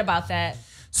upset about that.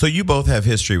 So you both have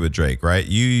history with Drake, right?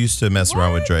 You used to mess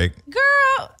around with Drake.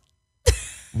 Girl,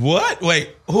 What? Wait,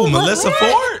 who? Melissa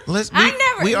Ford?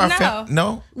 We are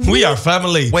no. We are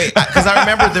family. Wait, because I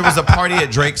remember there was a party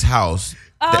at Drake's house.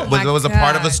 Oh my That was a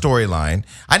part of a God. storyline.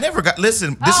 I never got.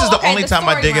 Listen, this Oh, is the okay, only the time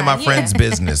I dig in my storyline, friend's yeah.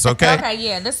 business. Okay. Okay,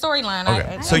 yeah, the storyline.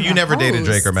 Okay. So you never dated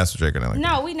Drake or messed with Drake or anything?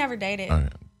 No, we never dated.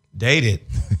 Dated.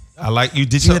 I like you.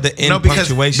 Did you hear the end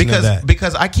punctuation of that?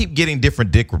 Because I keep getting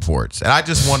different dick reports, and I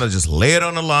just want to just lay it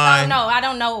on the line. Oh no, I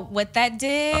don't know what that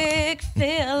dick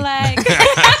feel like.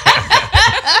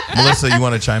 Melissa, you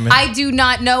want to chime in? I do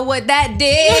not know what that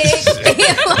did.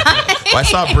 Well, I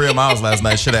saw Bria Miles last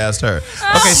night. Should have asked her.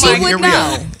 Okay, so She would here we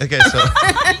know. are. Okay, so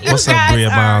What's up, guys Bria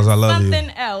are Miles? I love you. Something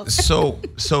else.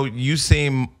 so you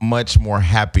seem much more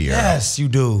happier. Yes, you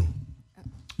do.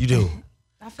 You do.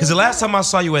 Because the last time I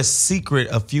saw you at Secret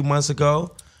a few months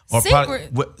ago, or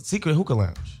Secret? Secret Hookah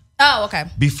Lounge, Oh, okay.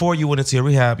 before you went into your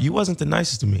rehab, you wasn't the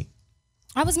nicest to me.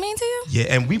 I was mean to you? Yeah,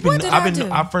 and we've been. What did I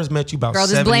do? I first met you about Girl,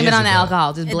 7 just blame years it on the ago.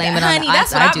 alcohol. Just blame it on Honey, the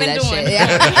that's what I I've do been that doing. shit.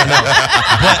 Yeah.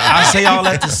 But I say all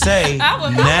that to say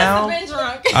now. Been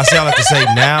drunk. I say all that to say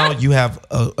now you have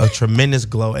a tremendous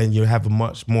glow and you have a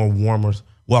much more warmer,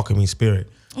 welcoming spirit.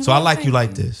 So I like you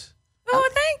like this. Oh,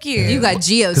 thank you. You got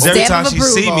Gio's Because every stamp time of she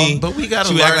approval. see me, But we gotta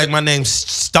she would act learn like it. my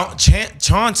name's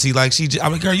Chauncey. Like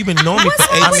I'm like, girl, you've been knowing me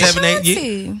for wrong 8, with 7, 8 Chauncey?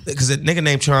 years. Because a nigga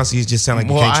named Chauncey is just sound like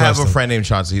you Well, can't I trust have a him. friend named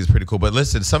Chauncey. He's pretty cool. But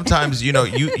listen, sometimes you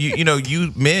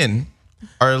men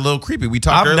are a little creepy. We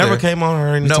talked I've earlier. never came on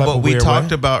her in No, type but of we weird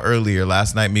talked way. about earlier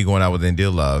last night. Me going out with India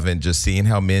Love and just seeing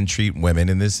how men treat women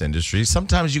in this industry.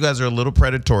 Sometimes you guys are a little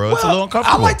predatorial. It's a little I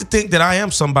uncomfortable. like to think that I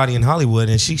am somebody in Hollywood,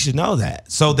 and she should know that.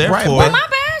 So therefore, but- My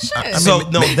bad shit.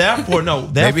 therefore,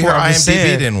 Maybe her I'm just IMDb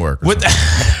saying, didn't work or with-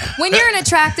 When you're an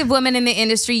attractive woman in the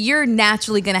industry, you're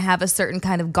naturally going to have a certain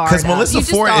kind of guard. Because up. Melissa You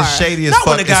just Ford are. is shady as Not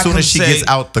when fuck a guy as soon as comes she say- gets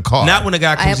out the car. Not when a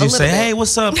guy I comes have to a you say, little bit. "Hey,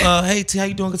 what's up? Hey T, how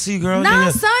you doing? Good to see you, girl." Nah,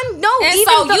 Yeah. son. No, And even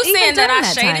so though- you even saying that during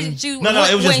I time. shaded you? No,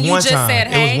 it was just when you one just time. said,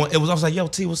 "Hey." It was. I was like, "Yo,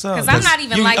 T, what's up?" 'Cause I'm not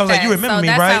even you, like I was like, that, "You remember so me,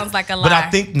 that right?" sounds like a But I lie.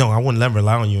 think no, I wouldn't never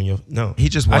rely on you. And your no. He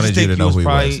just I wanted you think to know who he was,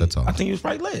 probably- that's all. I think he was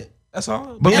probably lit. That's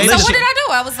all. But Being maybe- So lit what shit. did I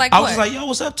do? I was like, I what? was like, "Yo,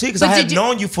 what's up, T?" Because But I did had you-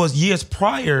 known you for years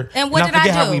prior. And what did I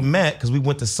forget how do? we met because we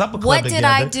went to supper club What together. did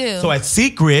I do? So at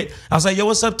Secret, I was like, "Yo,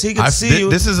 what's up, T? Good to see you."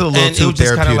 This is a little And it too was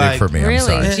just kinda therapeutic like, for me. I'm Really,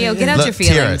 sorry. Gio, get out Look, your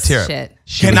feelings. Teairra, Shit.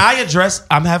 Can I address?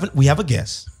 We have a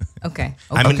guest. Okay.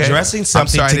 I'm Okay. addressing I'm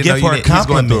something sorry, I to didn't give know you her a didn't- he's going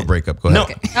compliment. through a breakup. Go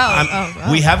ahead.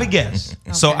 No, we have a guest,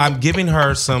 so I'm giving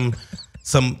her some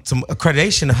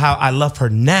accreditation of how I love her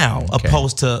now,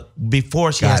 opposed to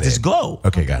before she Got has it. this glow.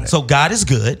 Okay, got it. So God is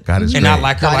good. God is and I great.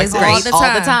 like her God like is this. great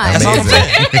all the time. That's all I'm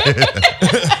Amazing.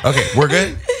 saying. Okay, we're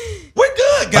good. We're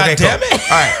good. God Okay, damn cool.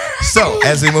 it. All right. So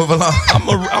as we move along,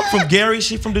 I'm from Gary.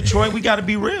 She from Detroit. We got to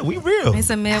be real. We real. It's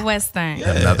a Midwest thing.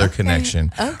 another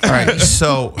connection. All right.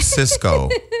 So Cisco,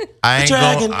 I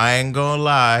Dragon. ain't gonna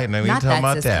lie. Now we Not talking that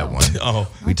about that Cisco. one. Oh,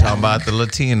 We talking about the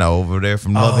Latino over there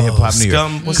from Love and Hip Hop New York.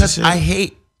 Scum, what's that shit? I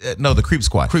hate. No, the Creep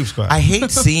Squad. Creep Squad. I hate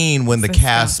seeing when the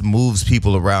cast moves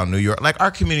people around New York. Like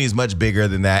our community is much bigger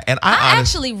than that, and I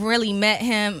honestly, actually really met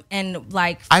him and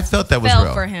like I felt that was fell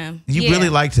real for him. You Yeah. really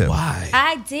liked him. Why?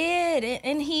 I did,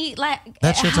 and he like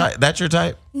That's your type. That's your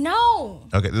type. No,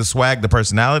 Okay, the swag, the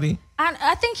personality.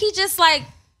 I think he just like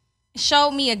showed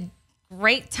me a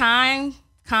great time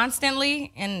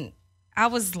constantly, and I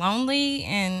was lonely,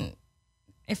 and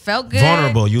It felt good.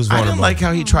 Vulnerable. You was I vulnerable. didn't like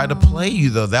how he tried to play you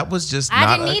though. That was just I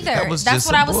not. didn't either. That was That's just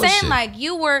what I some was saying. bullshit. Like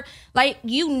you were, like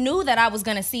you knew that I was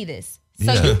gonna see this,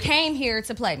 so Yeah. you came here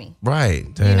to play me.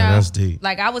 Right. Damn, You know, that's deep.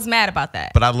 Like I was mad about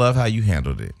that. But I love how you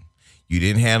handled it. You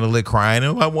didn't handle it crying.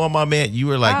 Oh, I want my man. You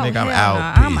were like, nigga, I'm hell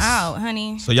out. no. I'm Peace. out,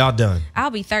 honey. So y'all done? I'll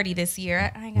be 30 this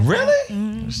year. I ain't got Really?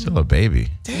 time. You're still a baby.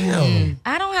 Damn.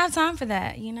 I don't have time for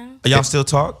that. You know. Y'all still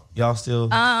talk? Y'all still?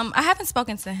 I haven't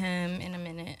spoken to him in a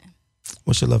minute.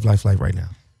 What's your love life like right now?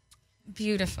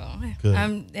 Beautiful. Good.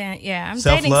 I'm Self-love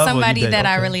dating or you somebody date- that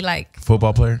I okay. really like.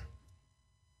 Football player?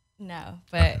 No,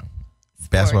 but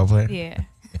Basketball player? yeah.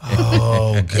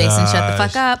 Oh, God. Jason, shut the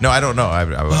fuck up. No, I don't know.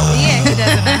 Yeah, he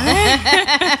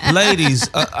doesn't. Ladies,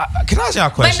 can I ask y'all a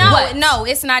But question? no,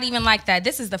 it's not even like that.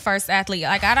 This is the first athlete.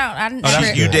 Like I didn't.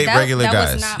 that's You good. date regular that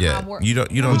guys. Was not Yeah. my work. You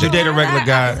don't. Would you date a regular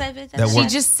guy that She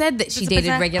works? just said that she Just dated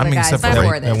because- regular I mean, guys except for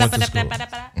before that this. went to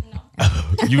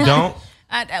school. No. You don't?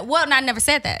 Well, I never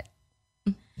said that.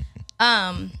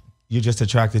 You're just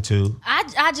attracted to?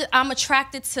 I'm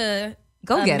attracted to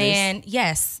Go-getters. a man.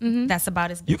 Yes, that's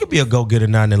about as. You could be a go-getter,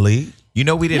 not in the league. You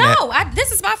know we didn't. No,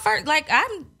 this is my first. Like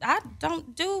I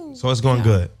don't do. So it's going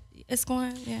good. It's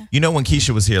going. Yeah. You know when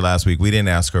Keisha was here last week, we didn't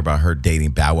ask her about her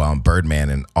dating Bow Wow and Birdman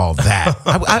and all that.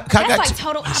 That's like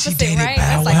total opposite, dated right? Bow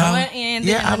That's like Wow? one end.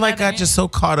 Yeah, I like got just so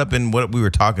caught up in what we were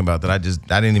talking about that I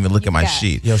didn't even look at my got-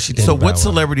 sheet. Yo, she dated So Bow what Wow.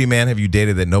 celebrity man have you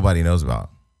dated that nobody knows about?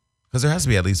 Because there has to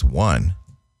be at least one.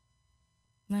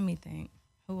 Let me think.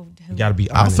 Who? You got to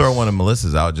be I'll honest. throw one of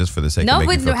Melissa's out just for the sake No, of but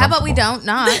making you feel how about we comfortable. don't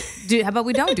not do? How about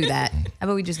we don't do that? How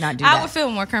about we just not do I that? would feel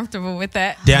more comfortable with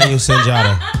that. Daniel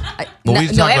Sinjata. Well, no, we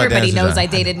talked no, about everybody Daniel knows I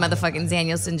Sinjata. dated motherfucking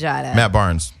Daniel Sinjata. Matt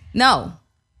Barnes. No,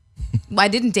 I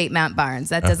didn't date Matt Barnes.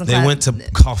 That doesn't. They count. went to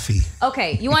coffee.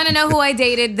 Okay, you want to know who I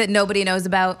dated that nobody knows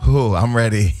about? Ooh, I'm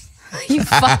ready. You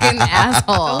fucking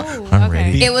asshole. I'm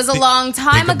ready. It was a long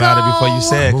time Think ago. about it before you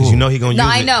say it, because you know he gonna No,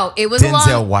 use I it. know. It was a Denzel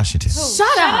long. Washington.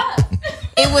 Shut up.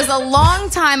 It was a long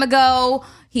time ago.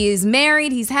 He is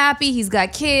married. He's happy. He's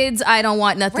got kids. I don't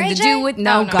want nothing Ray to J? do with.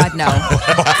 No, Oh, no. God, no.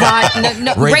 God,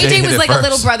 no. Ray Ray J J hit was it like a first.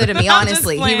 little brother to me, I'm just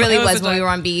honestly. He playing. really It was was a when we joke. were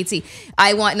on BET.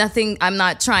 I want nothing. I'm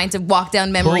not trying to walk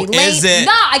down memory Who lane. is it?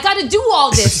 Nah, I got to do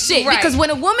all this shit. Right. Because when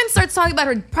a woman starts talking about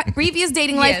her previous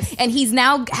dating life Yes. and he's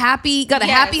now happy, got a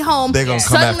Yes. happy home, They gonna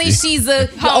come suddenly after you. she's a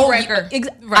Homewrecker.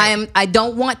 Right. I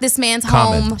don't want this man's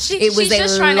Comment. home. She's it was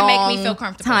just a trying to make me long feel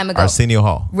comfortable. time ago. Arsenio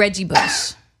Hall. Reggie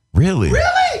Bush. Really?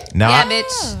 Really? Now, Yeah,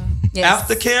 bitch. Yes.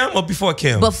 After Kim or before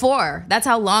Kim? Before. That's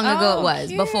how long ago Oh, it was.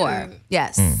 cute. Before.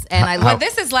 Yes. Hmm. And I But love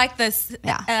this is like this.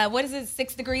 Yeah. What is it?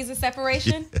 6 degrees of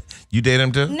separation? you date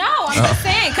him too? No, I'm just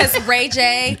saying because Ray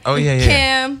J. Oh, yeah,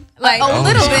 yeah. Kim. Like a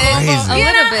little she's bit. crazy. A You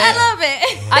little know, bit. I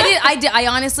love it. I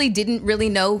honestly didn't really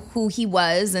know who he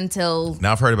was until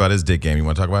Now I've heard about his dick game. You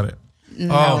want to talk about it? Oh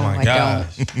my I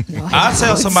gosh. No, I I'll tell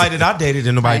don't. somebody that I dated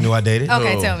and nobody knew I dated.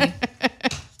 Okay, Oh. tell me.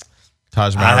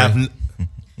 Taj I Mahal. have.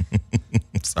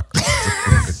 Sorry.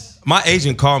 My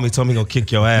agent called me, told me gonna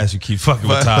kick your ass. You keep fucking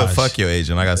with Taj. Fuck your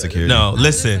agent. I got security. No,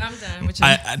 listen. I'm done with you.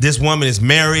 This woman is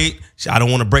married. I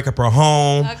don't want to break up her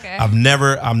home. Okay. I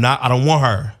don't want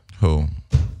her. Who?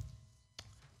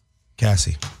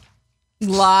 Cassie.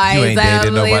 Lies. You ain't I don't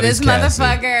dated believe nobody's this Cassie.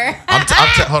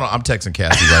 motherfucker. Hold on. I'm texting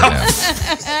Cassie right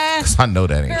now. 'Cause I know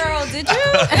that ain't true. Girl, did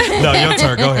you? No, your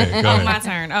turn. Go ahead. Go Oh, ahead. my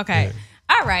turn. Okay.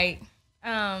 All right.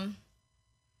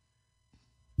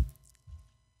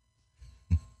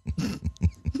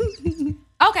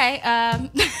 Okay.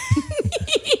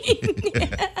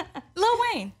 Lil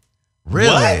Wayne. Really?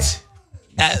 What?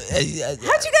 How'd you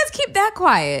guys keep that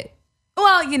quiet?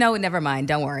 Well, never mind.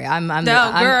 Don't worry. I'm girl,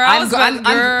 I was like,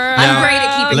 girl. I'm great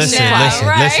at keeping Listen, shit quiet. listen,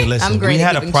 Right? listen. I'm great We at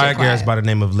had a keeping prior shit quiet. guest by the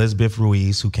name of Elizabeth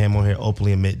Ruiz who came on here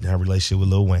openly admitting her relationship with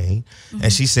Lil Wayne.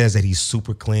 And she says that he's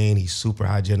super clean, he's super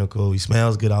hygienical, he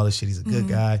smells good, all this shit. He's a good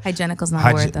guy. Hygienical's not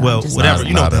a word, though. Well, I'm just whatever. saying.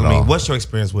 You know Not what I at mean. all. What's your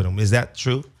experience with him? Is that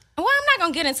true? Well, I'm not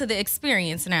gonna get into the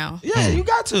experience now. Yeah, you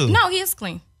got to. No, he is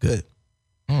clean. Good.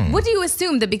 What do you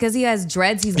assume, that because he has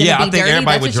dreads, he's gonna Yeah, be I think dirty?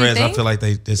 everybody That's with what you dreads, I think? feel like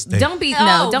they Don't be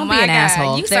Oh, don't be my an God.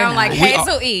 asshole. You They're sound like not.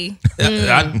 Hazel-E.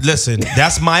 Listen,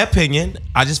 that's my opinion.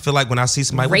 I just feel like when I see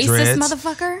somebody with Racist dreads,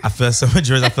 motherfucker. I feel some with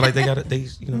dreads. I feel like they got it.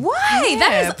 Why? That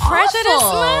Yeah, is prejudice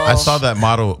awful. much? I saw that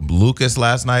model Lucas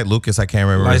last night. Lucas, I can't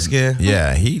remember. Light his- skin?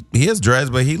 Yeah, he has dreads,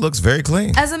 but he looks very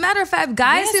clean. As a matter of fact,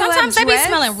 guys Yeah, who sometimes have they be dreads,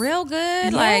 smelling real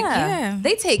good. Like, yeah.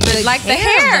 they take good Like the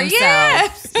care hair, of yeah.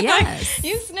 themselves. Yes.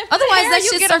 You sniff Otherwise, the hair, that you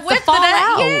shit get starts a to whiff fall of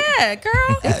that. out. Yeah,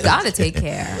 girl. They've got to take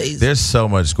care. There's so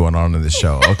much going on in the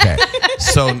show. Okay,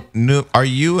 so are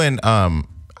you and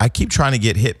I keep trying to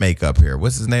get Hit Makeup here.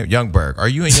 What's his name? Youngberg. Are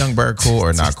you and Youngberg cool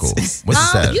or not cool? What's his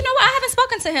status? You know what? I haven't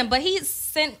spoken to him, but he's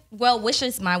sent well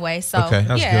wishes my way. So Okay.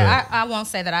 That's yeah, I won't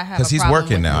say that I have. Because he's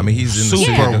working now. I mean, he's in the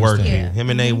Super studio. working. Yeah. Him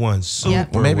and A1. Super.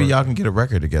 Well, maybe working. y'all can get a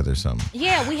record together or something.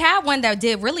 Yeah, we had one that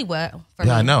did really well. For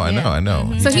Yeah, me. I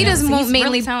know. So he does He's really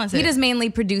mainly talented. he does mainly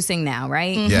producing now,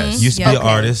 right? Yes. Used to be an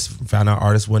artist. Found out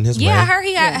artist wasn't his way. Yeah, I heard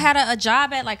he had a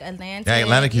job at like Atlantic. Yeah,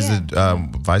 Atlantic. He's a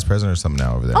vice president or something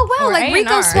now over there. Oh wow, Or like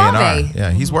Rico A&R. Suave. A&R.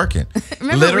 Yeah, he's working.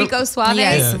 Remember Literally- Rico Suave?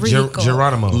 Yes. Yeah, Rico.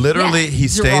 Geronimo. Literally, Yeah. he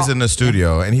stays in the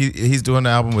studio and he's doing the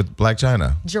album with Black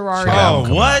China. Gerard. She got an album Oh,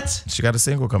 coming what? out. She got a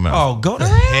single coming out. Oh, go to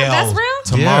hell. That's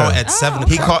real? Tomorrow Yeah. at 7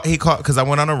 He o'clock. called because I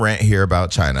went on a rant here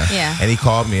about China. Yeah. And he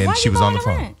called me and Why she you was on the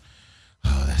going phone. around?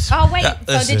 Oh wait, so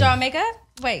listen. did y'all make up?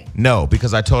 Wait, No,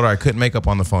 because I told her I couldn't make up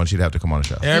on the phone. She'd have to come on the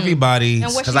show. Everybody. and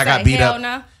what she Because I got say? beat Hell up.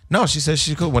 no. No, she says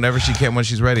she's cool whenever she can, when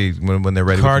she's ready, when they're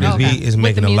ready. Cardi with the B music. is With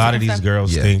making the a lot music of and these stuff?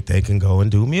 girls Yeah. think they can go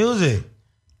and do music.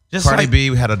 Just Cardi like,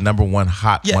 B had a #1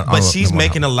 hot yeah, one. but she's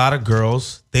making a lot of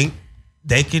girls think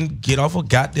they can get off a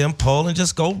goddamn pole and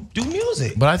just go do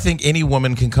music. But I think any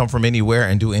woman can come from anywhere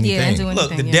and do anything. Yeah, and do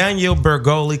Look, anything, the yeah. Danielle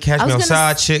Bergoli Catch I Me was gonna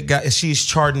Outside chick, she's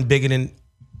charting bigger than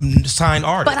signed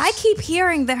artists. But I keep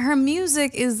hearing that her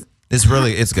music is It's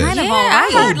good. Kind of Yeah, all I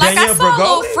right. heard like Danielle I saw a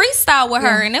little Bergoli? freestyle with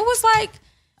her, and it was like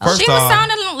First she was off,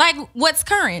 sounding like what's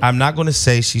current. I'm not going to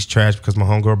say she's trash because my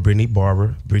homegirl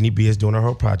Brittany B is doing her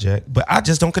whole project, but I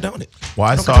just don't condone it. Well,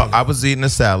 I was eating a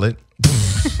salad,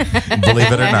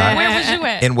 believe it or not, Where was you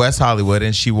at? in West Hollywood,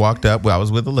 and she walked up. Well, I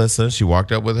was with Alyssa. She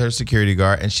walked up with her security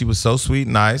guard, and she was so sweet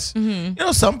and nice. You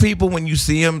know, some people, when you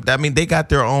see them, I mean, they got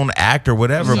their own act or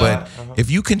whatever, but if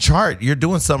you can chart, you're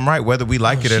doing something right, whether we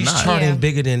like it or She's not. charting Yeah.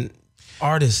 bigger than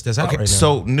artists that's out Okay, right now.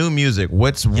 so new music.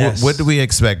 Yes. What do we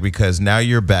expect? Because now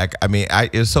you're back. I mean,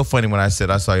 it was so funny when I said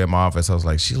I saw you in my office. I was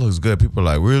like, she looks good. People are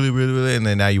like, really, really, really. And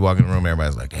then now you walk in the room,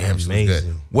 everybody's like, damn, she looks good.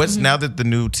 Amazing. What's now that the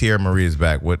new Teairra Marie is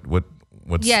back?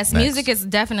 What's Yes, next? music is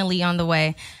definitely on the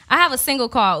way. I have a single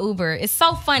called Uber. It's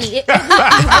so funny. It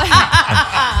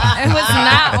was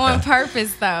not on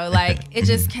purpose though. Like it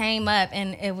just came up,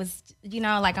 and it was, you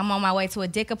know, like I'm on my way to a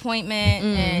dick appointment,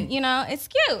 and you know, it's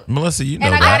cute. Melissa, you know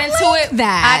And I that. got into it.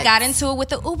 that. I got into it with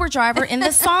the Uber driver in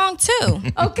the song too.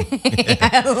 okay.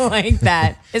 I like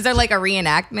that. Is there like a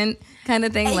reenactment kind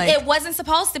of thing? Like It wasn't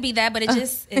supposed to be that, but it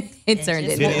just It turned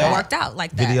just into that. worked out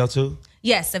like that. Video too?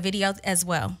 Yes, a video as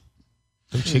well.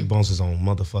 Them cheekbones is on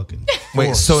motherfucking. Wait,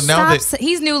 force. so now that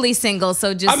He's newly single,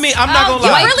 so just I mean, I'm not gonna you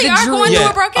lie. really The are dream. going through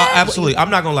a breakup? Absolutely. I'm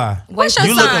not gonna lie. What's your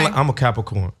you looking sign? like I'm a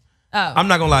Capricorn. Oh. I'm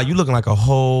not gonna lie. You looking like a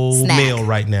whole Snack. meal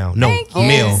right now. No, Thank you.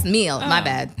 meal. Yes, meal. My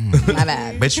bad. My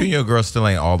bad. but you and your girl still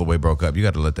ain't all the way broke up. You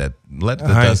got to let the I ain't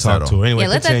dust talk to settle. her anyway. Yeah,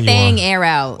 let that continue thing on. air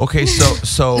out. Okay, so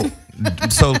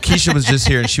Keisha was just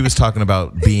here and she was talking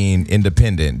about being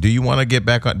independent. Do you want to get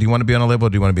back on? Do you want to be on a label? Or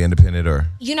do you want to be independent or?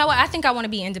 You know what? I think I want to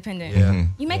be independent. Yeah.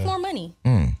 You make more money.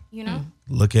 You know?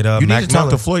 Look it up. You need Mac to talk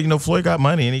Miller. to Floyd. You know, Floyd got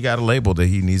money and he got a label that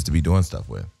he needs to be doing stuff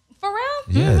with. For real?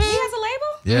 Yes. He has a label?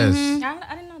 Yes,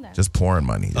 I didn't know that. just pouring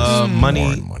money. Just Money.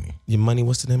 pouring money. Your money.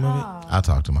 What's the name of it? I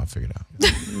talked to him. I figured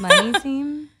out. Money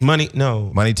team. Money.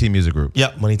 No. Money Team Music Group.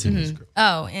 Yep. Money Team Music Group.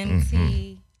 Oh,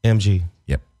 MT. MG.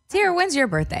 Yep. Teairra, when's your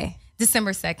birthday?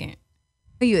 December 2nd.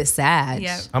 Are you a Sag?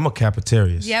 Yeah. I'm a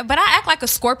Capitarius. Yeah, but I act like a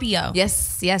Scorpio.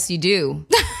 Yes, you do.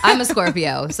 I'm a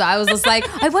Scorpio, so I was just like,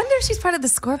 I wonder if she's part of the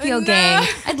Scorpio No. gang.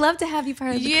 I'd love to have you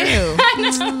part of the Yeah.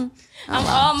 crew. I'm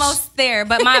almost there,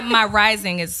 but my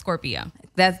rising is Scorpio.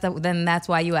 Then that's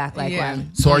why you act like Yeah.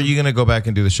 one. So are you gonna go back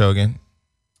and do the show again?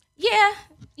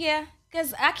 Yeah.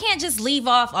 Because I can't just leave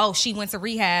off, oh, she went to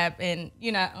rehab and,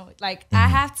 you know, like I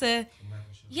have to,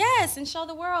 yes, and show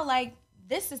the world, like,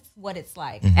 this is what it's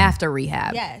like. After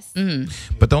rehab. Yes.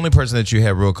 But the only person that you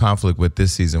had real conflict with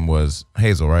this season was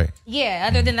Hazel, right? Yeah,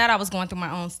 other than that, I was going through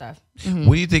my own stuff.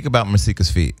 What do you think about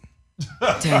Masika's feet?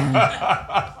 Damn.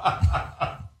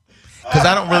 Because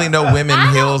I don't really know women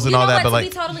heels and all that, but to like,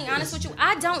 be totally honest with you,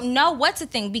 I don't know what to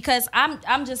think because I'm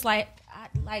just like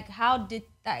how did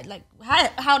that, like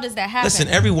how does that happen? Listen,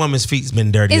 every woman's feet's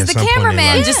been dirty. Is at the some point in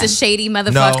cameraman life. just a shady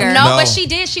motherfucker? no, No. but she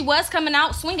did. She was coming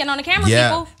out swinging on the camera,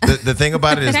 yeah. people. The thing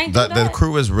about it is Can't do the that.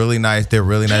 crew is really nice. They're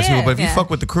really nice Yeah. people. But if you Yeah. fuck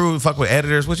with the crew, fuck with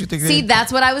editors, what you think? See,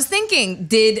 that's what I was thinking.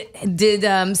 Did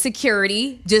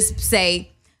security just say,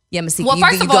 yeah, Masika, Well, you,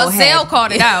 first you of go all, ahead. Zell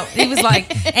called it out. He was like,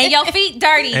 "And your feet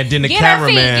dirty." And then the get her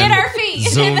feet, cameraman get her feet.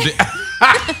 zoomed in.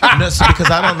 No, so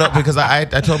because I don't know, because I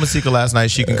told Masika last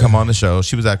night she can come on the show.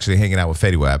 She was actually hanging out with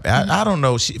Fetty Wap. I don't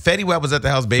know. Fetty Wap was at the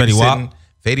house babysitting.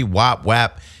 Fetty Wap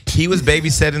Wap. He was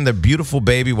babysitting the beautiful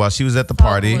baby while she was at the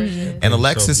party. And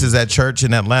Alexis is at church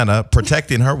in Atlanta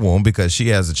protecting her womb because she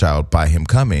has a child by him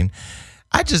coming.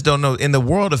 I just don't know. In the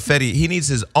world of Fetty, he needs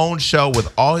his own show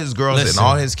with all his girls and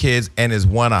all his kids and his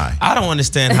one eye. I don't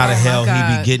understand how the hell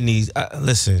he be getting these.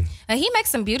 Listen. And he makes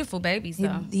some beautiful babies,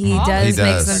 though. He does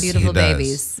make some beautiful He does.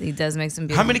 babies. He does make some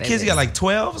beautiful How many kids he got? Like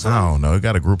 12? I don't know. He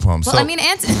got a group home. Well, So, I mean,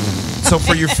 so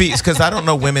for your feet, because I don't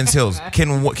know women's heels. Can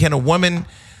a woman?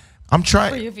 I'm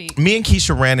trying. Me and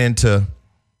Keisha ran into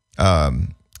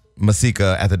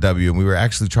Masika at the W, and we were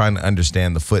actually trying to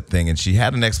understand the foot thing, and she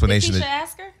had an explanation. Did Keisha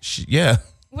ask her? Yeah.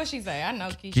 What'd she say? I know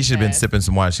Keisha. Keisha had been sipping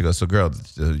some wine. She goes, "So, girl,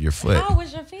 your foot." How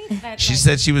was your feet? She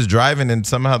said she was driving, and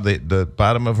somehow the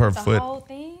bottom of her foot. The whole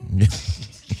thing?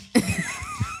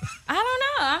 I don't know.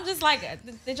 I'm just like,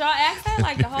 did y'all ask that?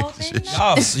 Like the whole thing?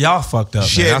 Y'all fucked up.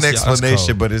 She man. had an That's explanation,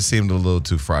 cold. but it seemed a little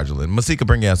too fraudulent. Masika,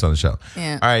 bring your ass on the show.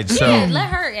 Yeah. All right, so Yeah, let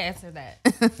her answer that.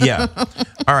 yeah.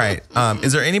 All right.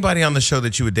 Is there anybody on the show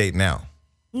that you would date now?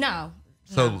 No.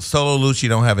 So Solo Lucci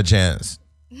don't have a chance.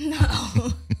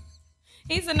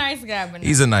 He's a nice guy, but no.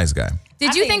 He's a nice guy.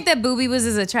 did you think that Booby was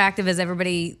as attractive as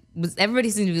everybody was? Everybody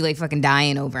seemed to be like fucking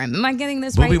dying over him. Am I getting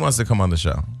this Booby right? wants to come on the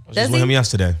show. I was Does just with he? him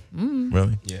yesterday.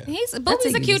 Really? Yeah.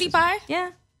 Booby's a cutie pie.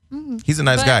 Yeah. He's a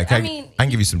nice But, guy. I mean- I can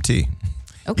give you some tea.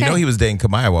 Okay. You know he was dating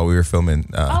Kamaya while we were filming.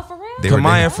 Oh, for real? They were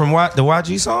Kamaya dating- from what? The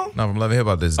YG song? No, from Love and Hip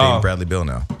Hop. This dating Oh. Bradley Bill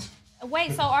now.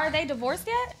 Wait, so are they divorced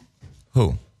yet?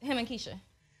 Who? Him and Keisha.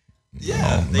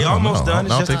 Yeah. They no, almost no, done. I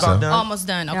don't It's think just about so. done. Almost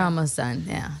done. Okay. They're almost done.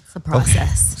 Yeah. It's a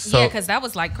process. So- Yeah, because that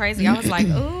was like crazy. I was like,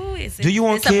 ooh, Do you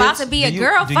want it's about kids? to be Do a you-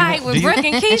 girl do you fight want- with do you- Brooke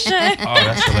and Keisha. Oh,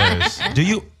 that's hilarious. Do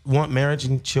you want marriage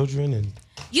and children? And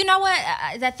You know what?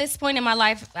 At this point in my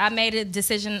life, I made a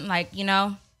decision like, you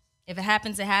know, if it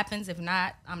happens, it happens. If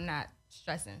not, I'm not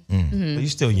stressing. But you're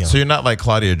still young. So you're not like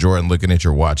Claudia Jordan looking at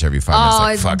your watch every 5 minutes. Oh,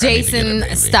 Like, fuck, I need to get a Jason,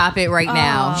 baby. stop it right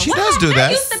now. She does do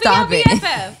that. Used to be Stop your it.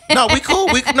 BFF. No, we cool.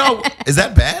 No, is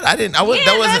that bad? I didn't. I was. Yeah,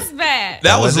 that that's wasn't. bad.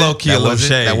 That was wasn't- low-key a little wasn't-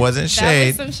 shade. That wasn't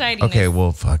shade. some shadiness. Okay,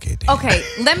 well, fuck it. Okay,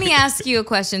 let me ask you a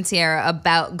question, Teairra,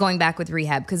 about going back with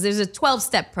Rehab, because there's a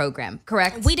 12-step program,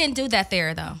 correct? We didn't do that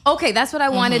there though. Okay, that's what I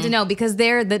wanted to know, because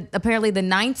apparently the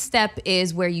 9th step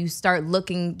is where you start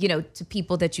looking, to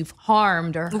people that you've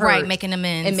harmed or hurt. Right, making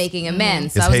amends. And making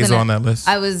amends. Is Hazel on that list?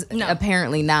 I was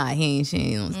apparently not.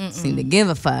 She don't seem to give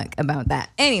a fuck about that.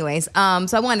 Anyways, so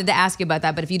I wanted to ask you about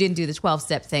that, but if you didn't do the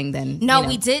 12-step thing, then No,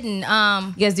 we didn't.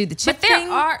 You guys do the chip But there thing?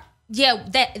 are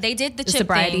they did the chip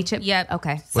sobriety thing. chip? Yep.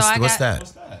 Okay. So What's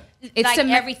that? It's like to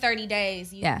me- every 30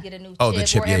 days you Yeah. get a new chip. Oh, the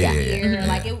chip, Or yeah, every yeah, yeah, year. yeah.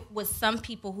 Like it was some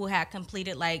people who had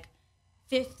completed like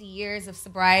 50 years of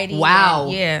sobriety. Wow.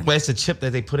 And, yeah. But it's a chip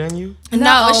that they put in you?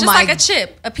 No, it's Oh just my- like a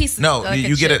chip, a piece of No, like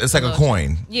you get chip, it. It's like a little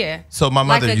coin. chip. Yeah. So my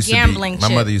mother Like a used to gambling be. My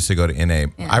chip. mother used to go to NA.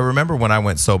 I remember when I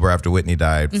went sober after Whitney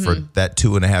died for that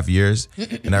 2.5 years,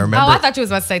 and I remember. Oh, I thought you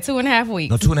was about to say 2.5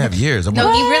 weeks. no 2.5 years. I No,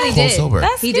 went he really whole did. sober.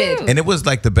 That's He cute. did. And it was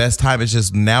like the best time. It's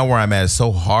just now where I'm at, it's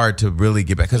so hard to really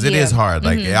get back because it Yeah. is hard.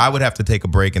 Like I would have to take a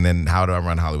break, and then how do I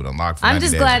run Hollywood Unlocked? For I'm 90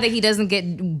 just days? glad that he doesn't get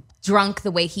drunk the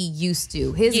way he used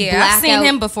to. His Yeah, blackout, I've seen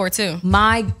him before too.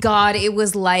 My God, it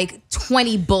was like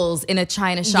 20 bulls in a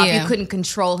china shop. Yeah. You couldn't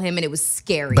control him, and it was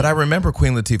scary. But I remember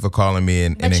Queen Latifah calling me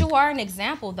and But you are an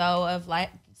example though of like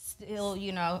still,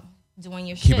 doing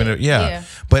your shit. keeping it. Yeah.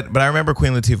 But I remember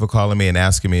Queen Latifah calling me and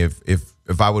asking me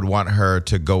if I would want her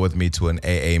to go with me to an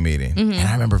AA meeting, and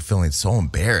I remember feeling so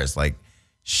embarrassed, like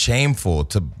shameful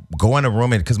to go in a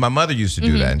room because my mother used to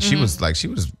do that, and she was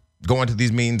going to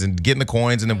these meetings and getting the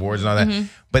coins and the boards and all that.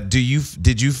 But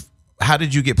how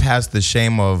did you get past the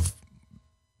shame of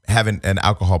having an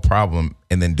alcohol problem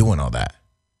and then doing all that?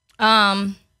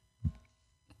 I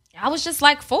was just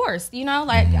like forced,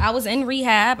 like I was in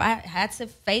rehab. I had to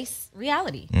face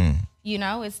reality.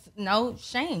 It's no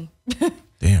shame.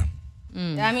 Damn.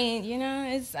 I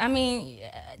mean,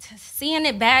 seeing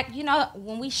it back,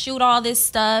 when we shoot all this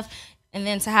stuff and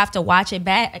then to have to watch it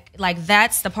back, like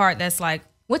that's the part that's like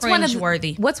What's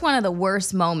cringe-worthy. What's one of the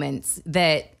worst moments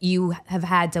that you have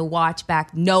had to watch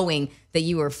back knowing that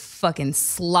you were fucking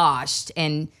sloshed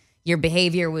and your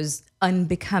behavior was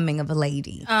unbecoming of a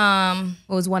lady? What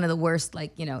was one of the worst,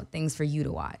 things for you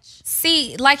to watch?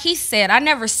 See, like he said, I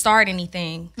never start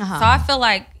anything. So I feel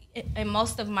like in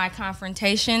most of my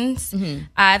confrontations,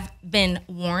 I've been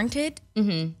warranted.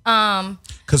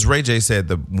 Because Ray J said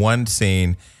the one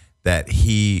scene that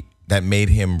made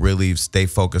him really stay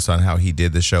focused on how he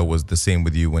did the show was the scene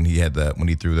with you when he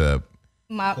threw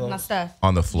My stuff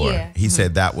on the floor. Yeah. He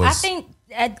said that was. I think,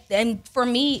 and for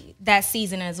me, that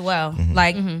season as well.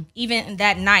 Like even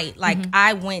that night, like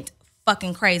I went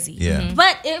fucking crazy. Yeah.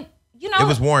 But it, you know, it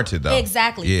was warranted though.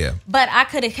 Exactly. Yeah. But I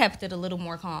could have kept it a little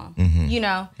more calm. You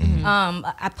know,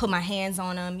 I put my hands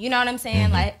on him. You know what I'm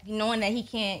saying? Like knowing that he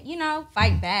can't, you know,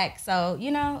 fight back. So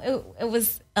you know, it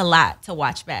was a lot to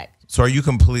watch back. So are you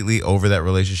completely over that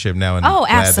relationship now? And Oh,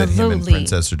 glad that him and absolutely.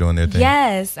 Princess are doing their thing?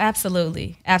 Yes,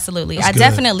 absolutely, absolutely. That's I good.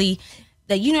 definitely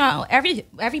that you know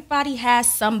everybody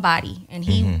has somebody, and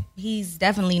he's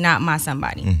definitely not my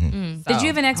somebody. So, Did you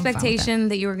have an I'm fine with expectation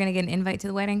that you were going to get an invite to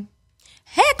the wedding?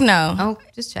 Heck no. Oh,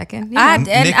 just checking. I You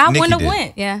know. and I Nikki wouldn't have did.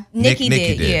 went. Yeah. Nikki Nikki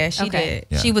did. did. Yeah, she Okay. did.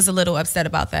 Yeah. She was a little upset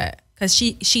about that because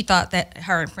she thought that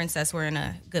her and Princess were in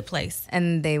a good place.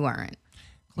 And they weren't.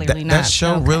 Clearly That not.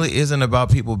 show Okay. really isn't about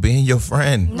people being your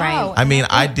friend. No, Right. I mean,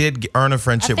 and I think- did earn a I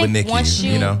friendship think with Nikki. once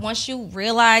You know, once you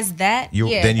realize that, then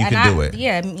you and can do it.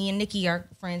 Yeah, me and Nikki are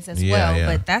friends as Yeah, well. yeah.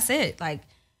 But that's it. Like,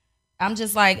 I'm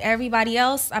just like everybody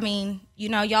else. I mean, you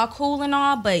know, y'all cool and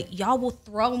all, but y'all will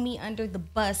throw me under the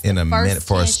bus In the a first minute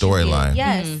for a chance you get. storyline.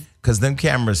 Yes. because them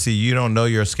cameras see you don't know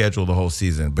your schedule the whole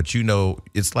season, but you know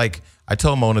it's like I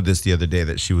told Mona this the other day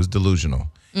that she was delusional.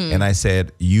 And I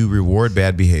said, you reward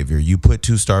bad behavior. You put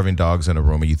 2 starving dogs in a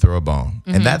room and you throw a bone.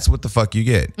 And that's what the fuck you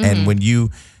get. And when you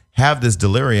have this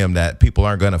delirium that people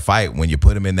aren't going to fight when you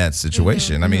put them in that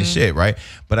situation, I mean, shit, right?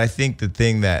 But I think the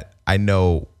thing that I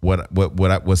know what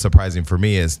was surprising for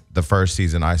me is the first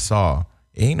season I saw,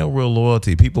 ain't no real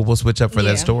loyalty. People will switch up for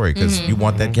that story because you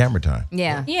want that camera time.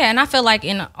 Yeah. Yeah, and I feel like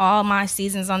in all my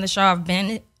seasons on the show, I've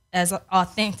been as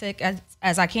authentic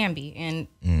as I can be. And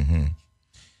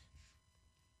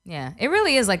Yeah. It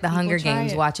really is like the Hunger try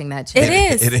Games it. watching that show. it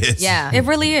is. It is. Yeah. It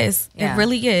really is. Yeah. It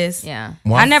really is. Yeah.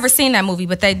 Well, I never seen that movie,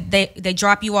 but they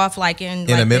drop you off like in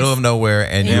the middle of nowhere,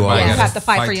 and you all you Yeah. have to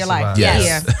fight for your life.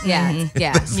 Yes. Yeah. Yeah.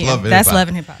 Yeah. That's Love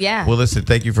and Hip Hop. Yeah. Well, listen,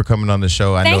 thank you for coming on the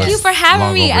show. I know Thank you it's for having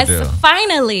long me. overdue.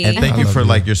 Finally. And thank you for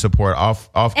like your support off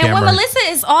And camera. when Melissa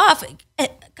is off,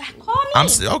 call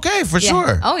me. Okay, for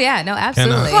sure. Oh yeah. No,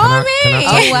 absolutely. Call me.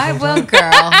 Oh, I will,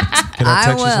 girl. I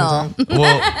text you will.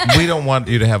 Well, we don't want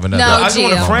you to have another. No, I just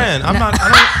want a Gio. friend.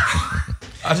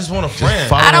 I just want a friend.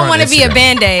 follow I her don't on want to be a Instagram.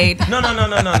 Band-Aid.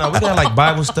 No. We got like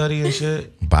Bible study and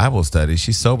shit. Bible study.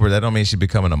 She's sober. That don't mean she's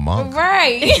becoming a monk.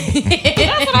 Right.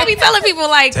 That's what I be telling people.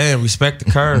 Like, Damn, respect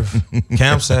the curve.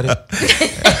 Cam said it.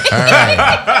 All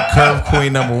right. Curve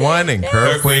queen number 1 and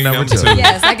curve queen number 2.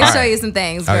 Yes, I can All show right. you some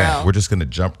things, Okay, girl. we're just gonna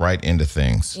jump right into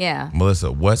things. Yeah.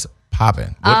 Melissa, what's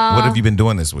popping? What have you been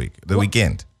doing this week? The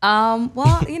weekend?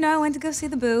 Well, you know, I went to go see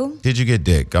the boo. Did you get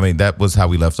dick? I mean, that was how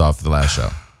we left off the last show.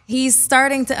 He's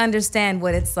starting to understand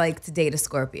what it's like to date a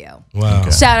Scorpio. Wow.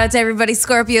 Shout out to everybody,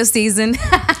 Scorpio season.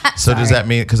 So does that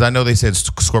mean? Because I know they said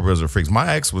Scorpios are freaks.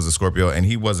 My ex was a Scorpio, and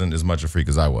he wasn't as much a freak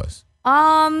as I was.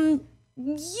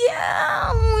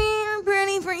 Yeah, we're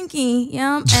pretty freaky.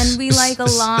 Yeah, and we like a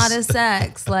lot of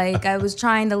sex. Like I was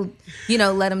trying to,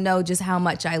 let him know just how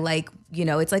much I like.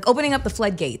 It's like opening up the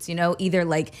floodgates. Either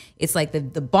like it's like the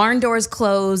barn doors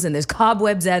close and there's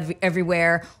cobwebs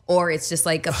everywhere, or it's just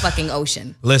like a fucking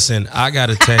ocean. Listen, I got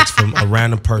a text from a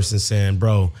random person saying,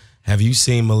 bro, have you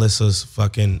seen Melissa's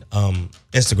fucking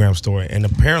Instagram story? And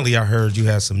apparently I heard you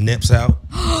had some nips out.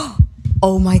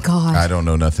 Oh my god. I don't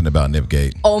know nothing about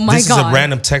Nipgate. Oh my This god. is a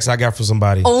random text I got from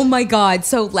somebody. Oh my god.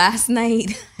 So last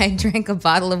night I drank a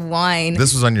bottle of wine.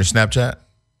 This was on your Snapchat?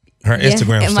 Her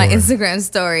Instagram in story. my Instagram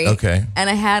story. Okay. And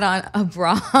I had on a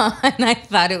bra and I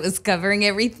thought it was covering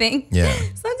everything. Yeah.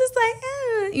 So I'm just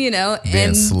like, Being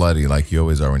and slutty like you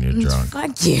always are when you're drunk.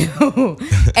 fuck you.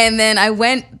 And then I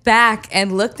went back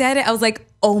and looked at it. I was like,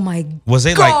 oh my Was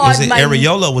it god. was it my-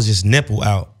 areola or was just nipple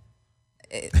out?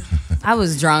 I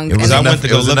was drunk. It was and I enough, went to it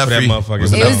go was look enough for that for you. motherfucker. It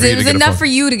was It enough it for you to was get a enough phone. for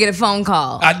you to get a phone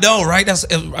call. I know, right? That's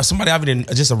somebody I've been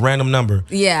just a random number.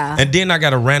 Yeah. And then I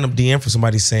got a random DM from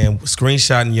somebody saying,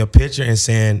 screenshotting your picture and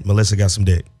saying Melissa got some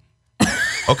dick.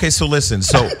 Okay, so listen.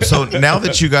 So now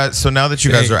that you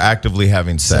guys are actively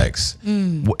having sex,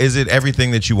 is it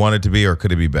everything that you want it to be, or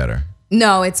could it be better?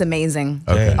 No, it's amazing.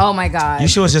 Okay. Oh my god. You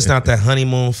sure it's just not that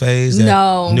honeymoon phase? That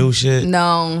No. new shit?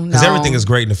 No. Because everything is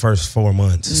great in the first 4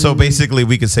 months. So basically,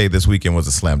 we could say this weekend was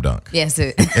a slam dunk. Yes,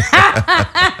 it.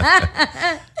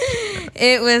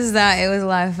 It was a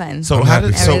lot of fun. So how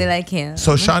did I really like him.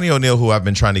 So Shawnee O'Neal, who I've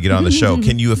been trying to get on the show,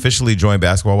 can you officially join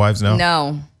Basketball Wives now?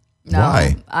 No.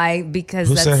 Why? Because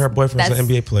Who that's, said her boyfriend's an that's-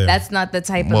 NBA player? That's not the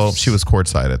type of. Well, she was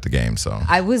courtside at the game, so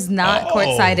I was not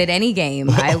courtside at any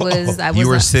game. I was. you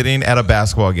were not- sitting at a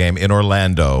basketball game in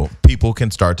Orlando. People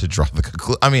can start to draw the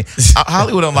conclusion. I mean,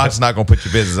 Hollywood Unlocked's not going to put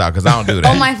your business out because I don't do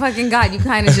that. Oh my fucking god! You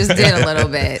kind of just did a little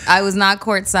bit. I was not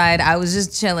courtside. I was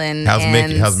just chilling.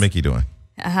 How's Mickey doing?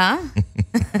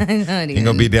 You're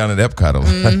gonna be down at Epcot a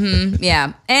lot.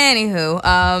 Yeah. Anywho,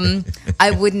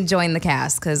 I wouldn't join the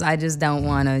cast because I just don't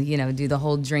want to, do the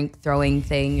whole drink throwing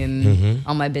thing and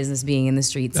all my business being in the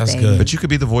streets That's thing. good. But you could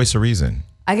be the voice of reason.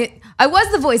 I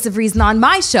was the voice of reason on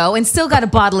my show and still got a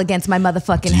bottle against my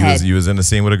motherfucking head. You was in the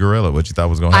scene with a gorilla. What you thought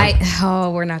was going to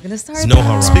happen? We're not gonna start. It's no that.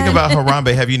 Harambe. Speaking about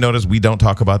Harambe, have you noticed we don't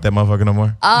talk about that motherfucker no more?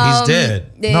 He's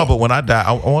dead. No, but when I die,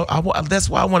 that's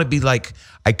why I want to be like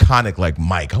iconic, like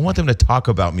Mike. I want them to talk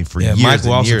about me for years Mike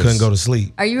and also years. couldn't go to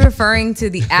sleep. Are you referring to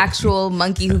the actual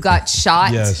monkey who got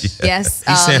shot? Yes. Yes.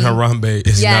 He's saying Harambe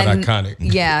is not iconic.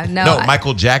 Yeah. No. No,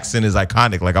 Michael Jackson is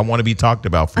iconic. Like I want to be talked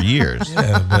about for years.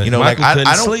 But You know, Michael like couldn't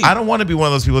I sleep. don't want to be one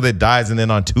of those people that dies and then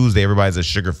on Tuesday everybody's a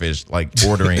sugarfish, like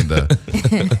ordering the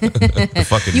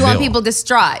fucking You want meal. people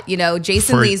distraught.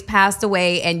 Jason For- Lee's passed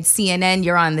away, and CNN,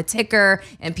 you're on the ticker,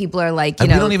 and people are like,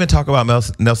 And we don't even talk about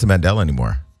Nelson Mandela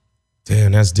anymore.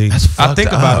 Damn, that's deep. That's I fucked think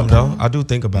about up. him though. I do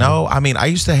think about him. No, I mean, I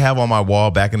used to have on my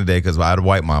wall back in the day because I had a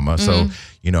white mama. So,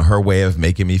 her way of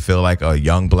making me feel like a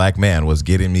young black man was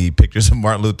getting me pictures of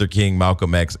Martin Luther King,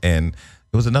 Malcolm X, and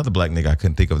it was another black nigga I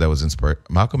couldn't think of that was inspired.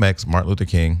 Malcolm X, Martin Luther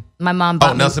King. My mom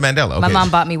bought Nelson Mandela. My Okay. mom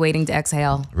bought me Waiting to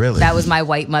Exhale. Really? That was my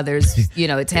white mother's,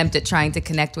 attempt at trying to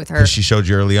connect with her. Because she showed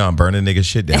you early on, burning niggas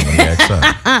shit down when you asked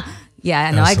up.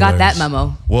 Yeah, no, That's I got that hilarious.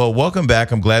 memo. Well, welcome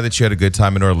back. I'm glad that you had a good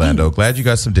time in Orlando. Glad you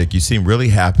got some dick. You seem really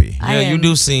happy. I Yeah, you am-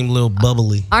 do seem a little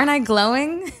bubbly. Aren't I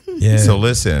glowing? Yeah. So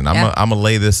listen, I'm gonna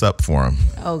lay this up for him.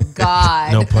 Oh,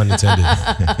 God. No pun intended.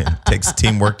 Takes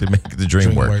teamwork to make the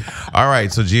dream work. work. All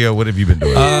right, so Gio, what have you been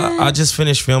doing? I just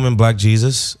finished filming Black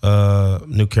Jesus,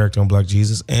 new character on Black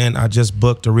Jesus, and I just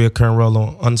booked a reoccurring role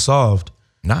on Unsolved,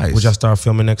 Nice. which I start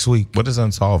filming next week. What is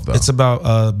Unsolved though? It's about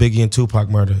Biggie and Tupac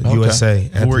murder, Okay. USA.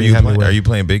 Who are Anthony you playing? Hemingway. Are you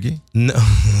playing Biggie? No,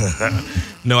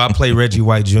 no. I play Reggie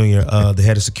White Jr., the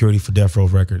head of security for Death Row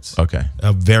Records. Okay.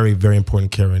 A very, very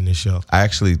important character in this show. I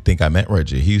actually think I met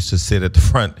Reggie. He used to sit at the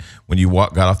front when you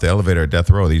got off the elevator at Death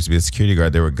Row. There used to be a security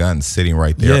guard. There were guns sitting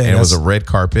right there, Yeah, and it was a that's- red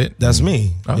carpet. That's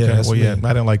me. Okay. Yeah, that's Well, me. yeah,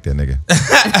 I didn't like that nigga.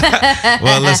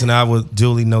 Well, listen, I would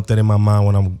duly note that in my mind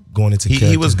when I'm going into He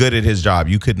character. was good at his job.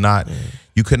 You could not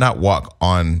walk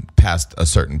on past a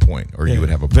certain point, or you would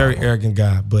have a very problem. arrogant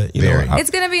guy, but you Very. know,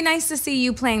 It's gonna be nice to see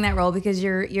you playing that role because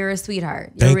you're a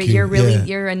sweetheart. Thank you. You're really Yeah.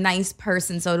 you're a nice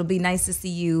person, so it'll be nice to see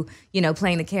you,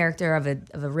 playing the character of a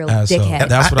real Asshole. dickhead.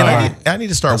 That's what I like. I need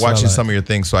to start That's what I watching like. some of your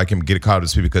things so I can get caught up to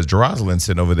speed because Jerusalem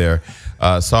sitting over there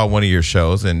saw one of your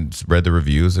shows and read the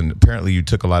reviews, and apparently you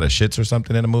took a lot of shits or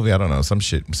something in the movie. I don't know, some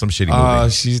shitty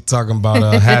movie. she's talking about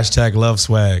hashtag love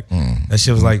swag. That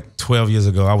shit was like 12 years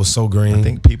ago. I was so green. I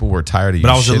think people were tired of you.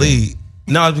 but I was the shitting. lead.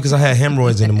 No, it's because I had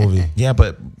hemorrhoids in the movie. Yeah,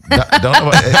 but don't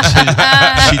know.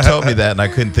 She told me that, and I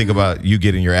couldn't think about you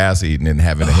getting your ass eaten and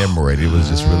having a hemorrhoid. It was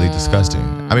just really disgusting.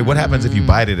 I mean, what happens if you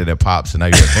bite it and it pops, and now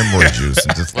you have hemorrhoid juice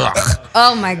and just? Ugh.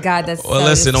 Oh my God, that's Well, so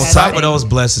listen, on disgusting. top of those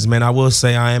blessings, man, I will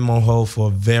say I am on hold for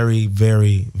a very,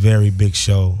 very, very big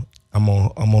show. I'm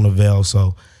on a veil,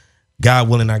 so God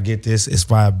willing, I get this. It's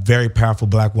by a very powerful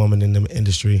black woman in the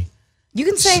industry. You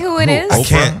can say who it is. Oprah,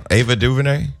 can't. Ava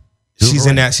DuVernay. She's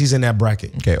in that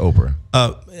bracket. Okay, Oprah.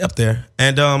 Up there.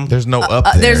 And There's no up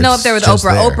there. There's no up there with It's just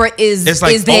Oprah. there. Oprah is it's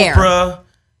like there. Oprah.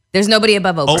 There's nobody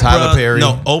above Oprah. Tyler Perry.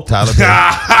 No, Oprah. Tyler Perry.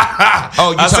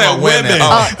 Oh, you I talking said about women? women.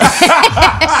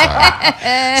 Oh,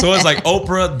 So it's like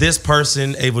Oprah, this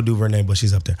person, Ava DuVernay, but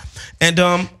she's up there. And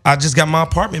I just got my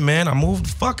apartment, man. I moved the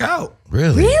fuck out.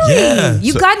 really? Really? Yeah.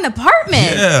 You got an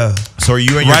apartment? Yeah. So are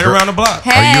you and your Right girl, around the block.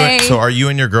 Hey. Are you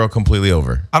and your girl completely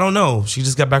over? I don't know. She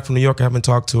just got back from New York. I haven't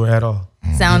talked to her at all.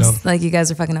 Sounds like you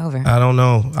guys are fucking over. I don't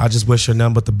know. I just wish her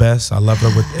nothing but the best. I love her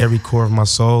with every core of my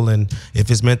soul. And if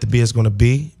it's meant to be, it's going to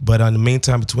be. But in the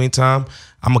meantime, between time,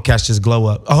 I'm going to catch this glow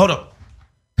up. Oh, hold up.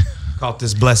 Caught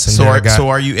this blessing. So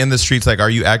are you in the streets? Like, are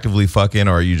you actively fucking,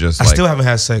 or are you just? I like, still haven't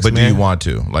had sex, But man. do you want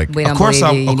to? Like, We don't Of course,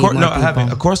 believe you. You of need course, more no, I haven't.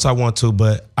 people. Of course, I want to,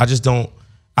 but I just don't.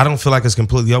 I don't feel like it's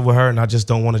completely over her, and I just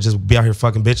don't want to just be out here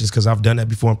fucking bitches because I've done that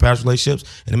before in past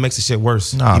relationships, and it makes the shit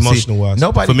worse, Nah, emotional wise.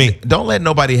 Nobody for me. Don't let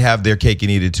nobody have their cake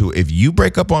and eat it too. If you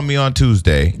break up on me on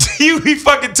Tuesday, You be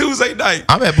fucking Tuesday night.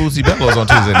 I'm at Boosie Bellows on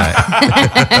Tuesday night.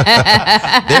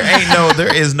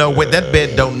 There is no way. That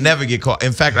bed don't never get caught.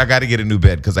 In fact, I got to get a new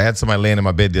bed because I had somebody laying in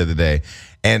my bed the other day,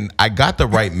 and I got the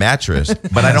right mattress,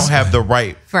 but I don't have the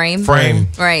right Frame? Frame.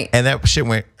 Right. And that shit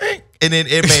went, and then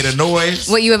it made a noise.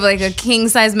 What, you have like a king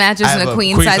size mattress I and have a a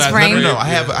queen queen size size- frame? No, I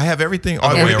have everything.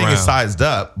 Okay. Everything is Around. sized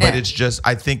up, but Yeah. it's just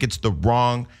I think it's the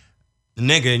wrong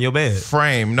Nigga in your bed.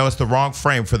 frame. No, it's the wrong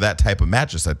frame for that type of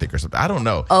mattress, I think, or something. I don't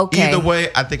know. Okay. Either way,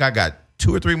 I think I got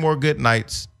 2 or 3 more good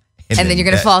nights And then you're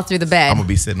gonna fall through the bed. I'm gonna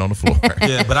be sitting on the floor.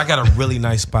 Yeah, but I got a really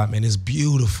nice spot, man. It's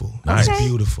beautiful. Nice. It's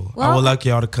beautiful. Well, I would like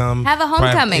y'all to come. Have a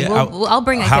homecoming. I'll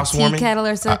bring like a tea kettle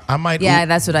or something. I might. Yeah,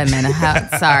 that's what I meant.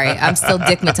 Sorry, I'm still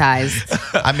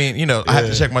dickmatized. I mean, you know, I have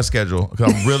to check my schedule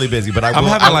because I'm really busy. But I'm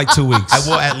having like 2 weeks. I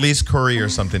will at least courier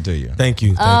something to you. Thank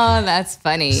you. Oh, that's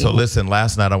funny. So listen,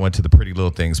 last night I went to the Pretty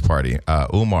Little Things party.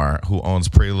 Umar, who owns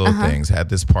Pretty Little Things, had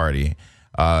this party.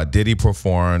 Diddy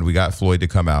performed. We got Floyd to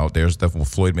come out. There's the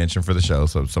Floyd mention for the show,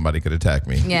 so somebody could attack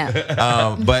me.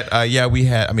 Yeah. But yeah, we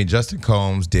had. I mean, Justin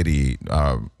Combs, Diddy,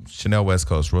 Chanel West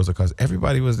Coast, Rosa Coast.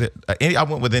 Everybody was there. I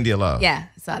went with India Love. Yeah,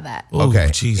 saw that. Ooh, Okay,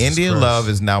 Jesus India Christ. Love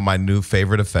is now my new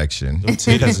favorite affection.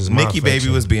 titties is my Nikki Baby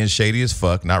affection. was being shady as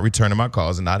fuck, not returning my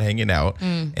calls and not hanging out,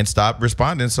 and stopped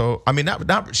responding. So I mean,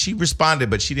 not she responded,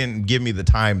 but she didn't give me the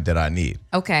time that I need.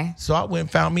 Okay. So I went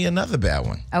and found me another bad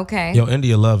one. Okay. Yo,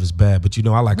 India Love is bad, but you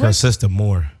know I like her sister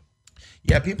more.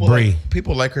 Yeah, people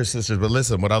like her sisters, but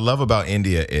listen, what I love about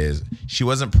India is she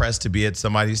wasn't pressed to be at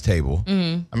somebody's table.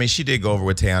 I mean, she did go over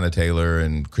with Tiana Taylor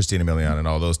and Christina Milian and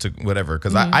all those to whatever,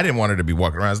 because I didn't want her to be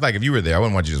walking around. It's like if you were there, I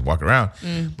wouldn't want you to just walk around.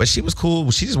 But she was cool.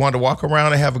 She just wanted to walk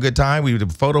around and have a good time. We did a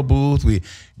photo booth. We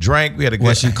drank. We had a good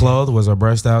Was she clothed? Was her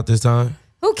breast out this time?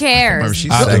 Who cares?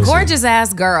 She's sexy. Gorgeous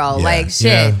ass girl. Yeah. Like shit.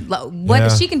 Yeah. What Yeah.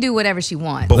 she can do whatever she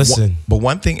wants. But Listen. but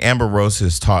one thing Amber Rose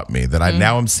has taught me that I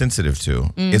now am sensitive to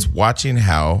is watching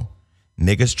how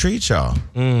niggas treat y'all.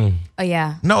 Oh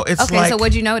yeah. No, it's okay. like So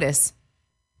what'd you notice?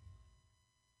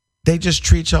 they just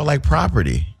treat y'all like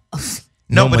property.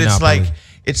 No, but monopoly.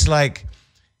 it's like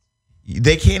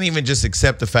they can't even just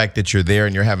accept the fact that you're there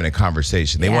and you're having a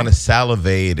conversation. They Yeah. want to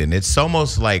salivate, and it's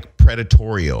almost like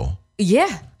predatorial.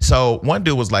 Yeah. So one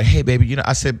dude was like, "Hey, baby, you know,"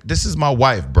 I said, "This is my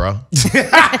wife, bro." He's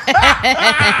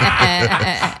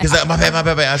like, "My bad, my bad,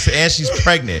 my bad." I said, "And she's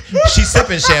pregnant. She's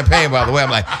sipping champagne, by the way." I'm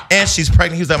like, "And she's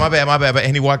pregnant." He was like, "My bad, my bad."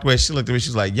 And he walked away. She looked at me.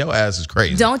 She's like, "Yo, ass is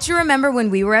crazy." Don't you remember when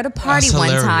we were at a party That's one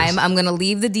hilarious. time? I'm going to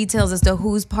leave the details as to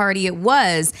whose party it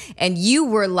was. And you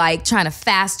were like trying to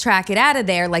fast track it out of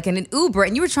there, like in an Uber,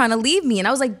 and you were trying to leave me. And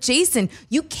I was like, Jason,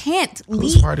 you can't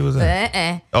leave. Whose party was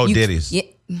that? Oh, You- Diddy's. Yeah.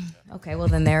 Okay, well,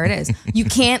 then there it is. You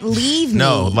can't leave me.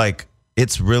 No, like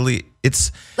it's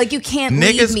Like you can't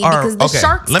Niggas leave me are- because the okay,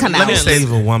 sharks let me- come let out. me Can't say-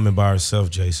 leave a woman by herself,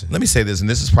 Jason. Let me say this, and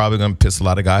this is probably gonna piss a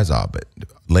lot of guys off, but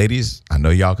ladies, I know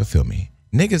y'all can feel me.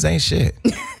 Niggas ain't shit.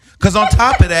 Cause on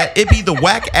top of that, it be the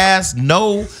whack ass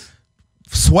no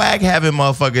swag having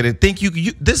motherfucker that think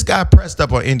you this guy pressed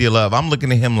up on India Love. I'm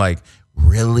looking at him like,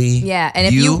 really? Yeah, and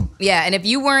if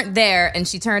you weren't there and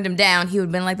she turned him down, he would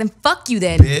have been like, then fuck you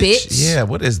then, bitch. Yeah,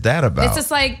 what is that about? It's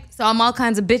just like, so I'm all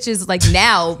kinds of bitches like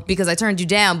now because I turned you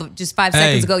down, but just 5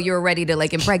 seconds ago you were ready to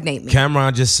like impregnate me.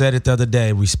 Cameron just said it the other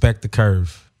day. Respect the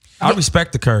curve. I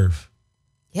respect the curve.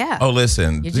 Yeah. Oh,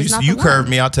 listen, You're just not you the curved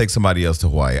one. me. I'll take somebody else to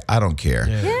Hawaii. I don't care.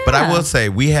 Yeah. But I will say,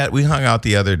 we hung out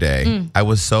the other day. I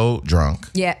was so drunk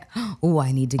Yeah. Oh,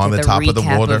 I need to get on the the top recap of the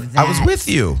water. that. I was with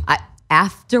you.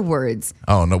 Afterwards.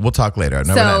 Oh no, we'll talk later.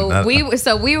 No,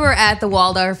 So we were at the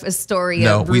Waldorf Astoria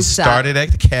no, rooftop. we started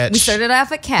at the Catch. We started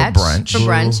off at Catch brunch. for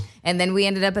brunch, and then we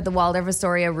ended up at the Waldorf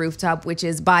Astoria rooftop, which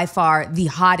is by far the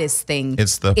hottest thing.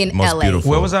 It's the in most LA.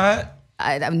 beautiful. Where was I at?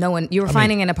 No one. You were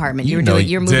finding an apartment. You were know, doing.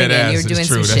 You're moving dead in. ass. You were doing It's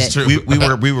some true. That's shit.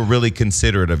 true. we were really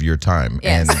considerate of your time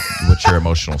Yes. and with your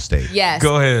emotional state. Yes.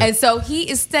 Go ahead. And so he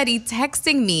is steady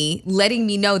texting me, letting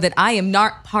me know that I am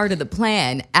not part of the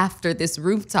plan after this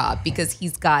rooftop because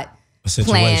he's got A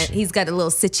situation. He's got a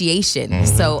little situation.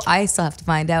 So I still have to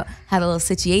find out how the little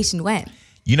situation went.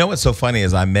 You know what's so funny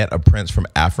is I met a prince from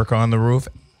Africa on the roof.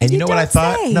 And you know what I don't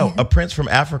thought? say. No, a prince from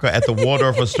Africa at the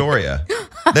Waldorf Astoria.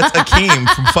 That's Akeem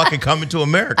from fucking Coming to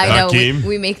America. I know Hakeem?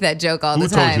 we make that joke all Who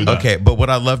the told time. you that? Okay, but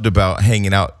what I loved about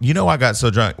hanging out, you know, I got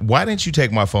so drunk. Why didn't you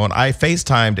take my phone? I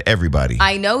FaceTimed everybody.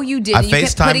 I know you did. I You kept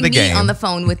FaceTimed putting the me game. on the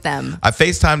phone with them. I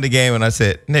FaceTimed the game and I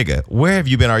said, "Nigga, where have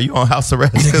you been? Are you on house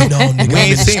arrest?" Nigga, no, nigga, we I'm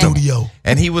ain't in the seen him. studio.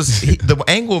 And the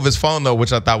angle of his phone though,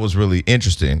 which I thought was really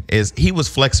interesting, is he was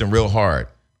flexing real hard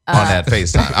on that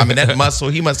FaceTime. I mean, that muscle,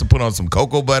 he must have put on some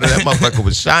cocoa butter. That motherfucker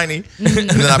was shiny. And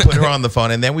then I put her on the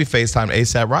phone, and then we FaceTimed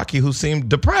ASAP Rocky, who seemed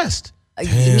depressed.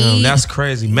 Damn, that's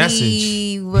crazy. Message.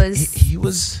 He was. He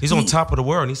was. He's on top of the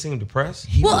world and he seemed depressed.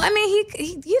 Well, I mean,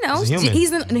 he you know, He's a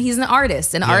human. he's an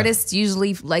artist. An artist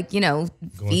usually, like, you know,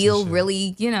 feel shit.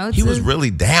 really, you know. He was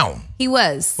really down. He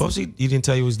was. What was he? You didn't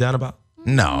tell you he was down about?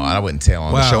 No, I wouldn't tell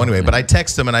on the Wow. show anyway. But I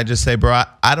text him and I just say, bro,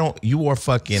 I don't. You are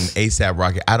fucking ASAP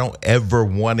Rocky. I don't ever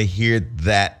want to hear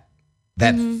that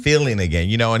that feeling again,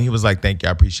 you know. And he was like, "Thank you,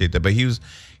 I appreciate that." But he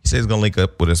said he's gonna link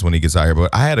up with us when he gets out here. But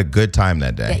I had a good time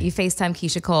that day. Yeah, you FaceTime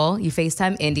Keisha Cole. You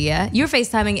FaceTime India. You're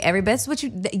FaceTiming everybody. That's what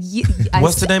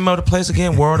What's the name of the place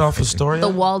again? Waldorf Astoria? The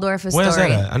Waldorf Astoria. Where's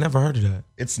that at? I never heard of that.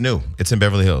 It's new. It's in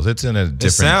Beverly Hills. It's in a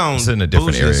different. It's in a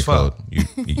different bougie area as fuck.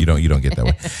 code. You don't get that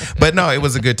way. But no, it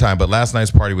was a good time. But last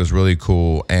night's party was really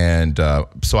cool. And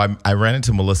so I ran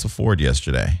into Melissa Ford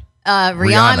yesterday.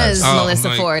 Rihanna's Oh, Melissa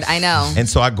my- Ford. I know. And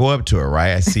so I go up to her,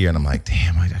 right? I see her and I'm like,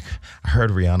 damn, I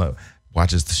heard Rihanna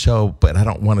watches the show, but I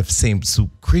don't want to seem so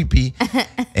creepy.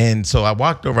 And so I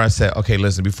walked over, I said, okay,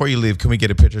 listen, before you leave, can we get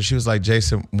a picture? She was like,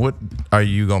 Jason, what are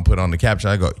you going to put on the caption?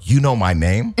 I go, you know my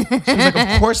name? She was like,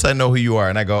 of course I know who you are.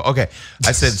 And I go, okay.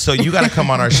 I said, so you got to come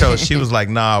on our show. She was like,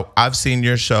 nah, I've seen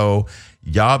your show.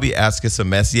 Y'all be asking some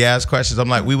messy ass questions. I'm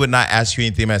like, we would not ask you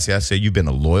anything messy. I said, you've been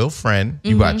a loyal friend.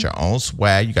 You got your own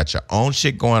swag. You got your own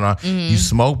shit going on. You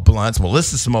smoke blunts.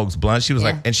 Melissa smokes blunts. She was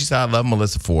like, and she said, I love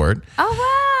Melissa Ford. Oh,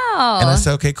 wow. And I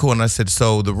said, okay, cool. And I said,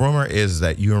 so the rumor is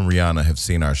that you and Rihanna have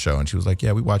seen our show. And she was like,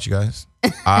 yeah, we watch you guys.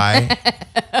 I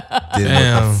didn't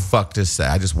know what the fuck to say.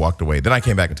 I just walked away. Then I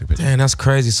came back and took pictures. Damn, that's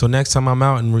crazy. So next time I'm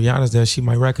out and Rihanna's there, she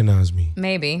might recognize me.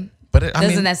 Maybe. But it,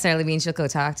 Doesn't necessarily mean she'll go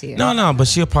talk to you. No, but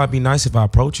she'll probably be nice if I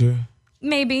approach her.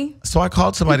 Maybe. So I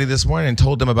called somebody this morning and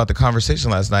told them about the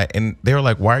conversation last night. And they were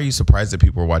like, why are you surprised that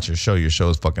people were watching your show? Your show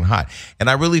is fucking hot. And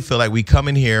I really feel like we come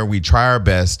in here, we try our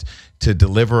best to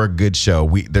deliver a good show.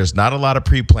 There's not a lot of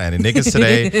pre-planning. Niggas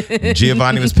today,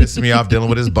 Giovanni was pissing me off dealing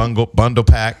with his bundle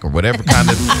pack or whatever kind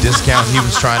of discount he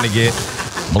was trying to get.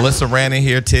 Melissa ran in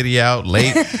here, titty out,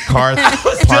 late, car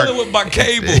parked. Dealing with my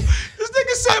cable. This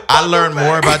nigga said I learned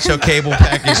more about your cable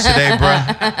package today,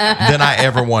 bruh, than I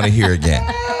ever want to hear again.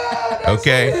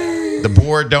 Okay? The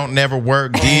board don't never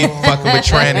work. D fucking with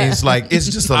trannies. Like, it's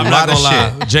just a I'm lot not of gonna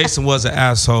shit. lie. Jason was an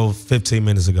asshole 15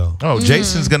 minutes ago. Oh,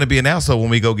 Jason's gonna be an asshole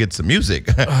when we go get some music,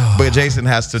 but Jason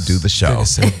has to do the show. Nigga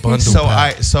said bundle So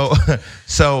pack.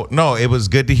 so no, it was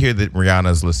good to hear that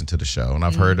Rihanna's listened to the show, and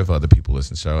I've heard of other people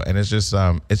listen to the show, and it's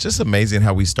just amazing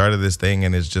how we started this thing,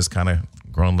 and it's just kind of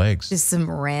grown legs. Just some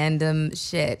random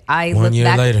shit. I 1 look year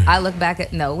back. later. I look back at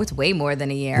it's way more than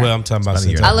a year. Well, I'm talking about It's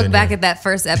been a since year. I I've look been back here. at that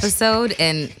first episode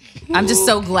and I'm just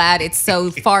so glad it's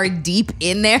so far deep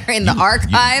in there in the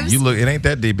archives. You look, it ain't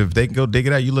that deep. If they can go dig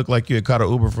it out, you look like you had caught an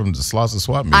Uber from the Slauson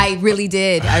Swap Meet. I really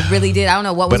did. I don't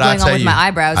know what was But I going on tell with you- my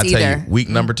eyebrows I tell either. you, week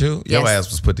number 2, your Yes. ass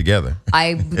was put together.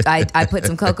 I put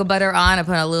some cocoa butter on. I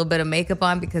put a little bit of makeup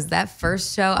on because that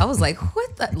first show, I was like,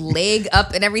 what the leg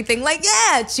up and everything. Like,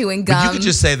 yeah, chewing gum. But you could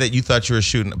just say that you thought you were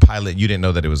shooting a pilot. You didn't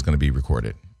know that it was going to be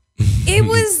recorded. It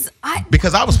was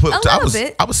Because I was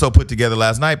bit. I was so put together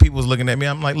last night. People was looking at me.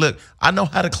 I'm like, look, I know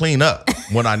how to clean up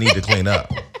when I need to clean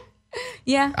up.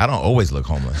 yeah. I don't always look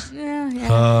homeless.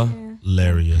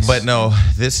 Hilarious. But no,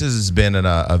 this has been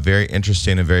a very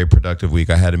interesting and very productive week.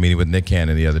 I had a meeting with Nick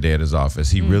Cannon the other day at his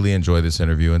office. He really enjoyed this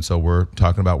interview, and so we're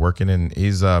talking about working. And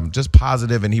he's just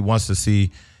positive, and he wants to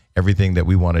see everything that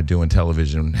we want to do in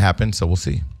television happen. So we'll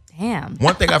see. Damn.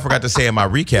 One thing I forgot to say in my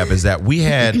recap is that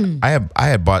I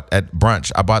had bought at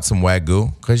brunch. I bought some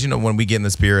Wagyu because when we get in the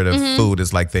spirit of food,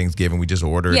 it's like Thanksgiving. We just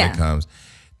order Yeah. and it comes.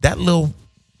 That little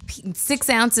 6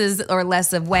 ounces or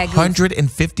less of Wagyu.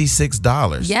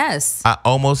 $156. Yes. I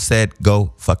almost said,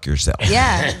 go fuck yourself.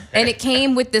 Yeah. And it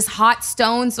came with this hot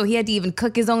stone, so he had to even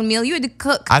cook his own meal. You had to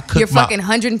cook I cooked your my- fucking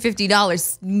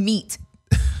 $150 meat.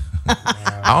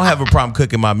 I don't have a problem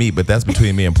cooking my meat, but that's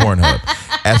between me and Pornhub.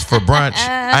 As for brunch,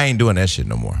 I ain't doing that shit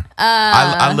no more.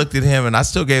 I looked at him and I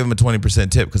still gave him a 20%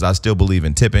 tip because I still believe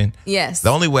in tipping. Yes. The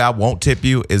only way I won't tip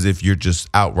you is if you're just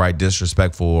outright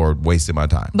disrespectful or wasting my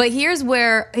time. But here's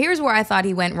where I thought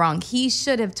he went wrong. He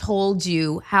should have told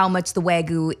you how much the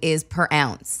Wagyu is per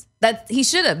ounce. That he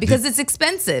should have, because it's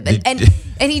expensive.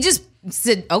 And he just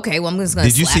said, okay, well, I'm just going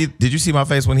to Did you see my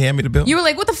face when he handed me the bill? You were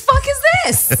like, what the fuck is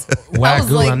this? Wagyu,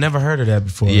 like- I never heard of that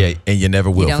before. Yeah, and you never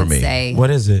will You for don't me. say.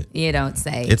 What is it? You don't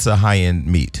say. It's a high-end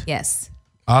meat. Yes.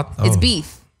 Oh, It's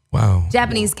beef. Wow.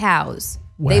 Japanese cows.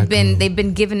 Wagyu. They've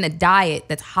been given a diet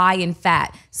that's high in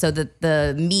fat, so that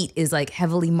the meat is like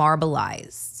heavily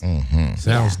marbleized.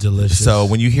 Sounds delicious. So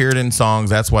when you hear it in songs,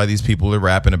 that's why these people are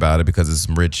rapping about it, because it's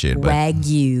some rich shit. But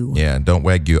Wagyu. yeah, don't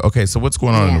Wagyu. Okay, so what's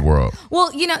going on in the world?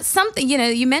 Well, you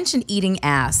mentioned eating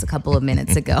ass a couple of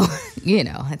minutes ago.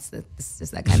 It's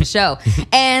just that kind of show.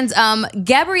 And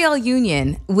Gabrielle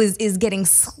Union is getting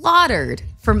slaughtered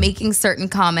for making certain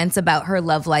comments about her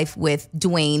love life with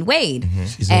Dwayne Wade.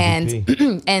 She's And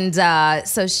MVP. and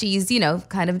so she's,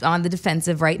 kind of on the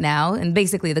defensive right now. And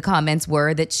basically the comments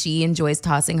were that she enjoys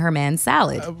tossing her man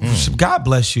salad. God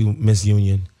bless you, Miss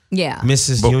Union. Yeah.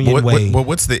 Mrs. Union Wade. But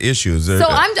what's the issues? So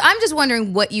I'm just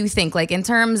wondering what you think, like in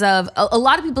terms of a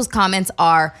lot of people's comments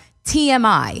are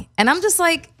TMI, and I'm just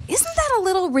like, isn't that a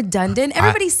little redundant?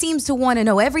 Everybody seems to want to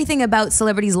know everything about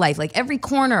celebrities' life, like every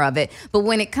corner of it. But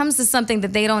when it comes to something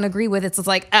that they don't agree with, it's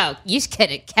like, oh, you could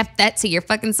have kept that to your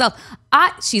fucking self.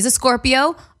 She's a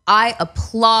Scorpio. I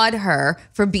applaud her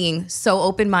for being so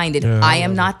open-minded. Yeah, I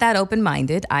am not that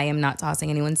open-minded. I am not tossing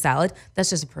anyone's salad.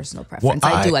 That's just a personal preference.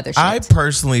 I do other shit. I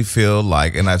personally feel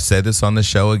like, and I've said this on the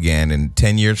show again, and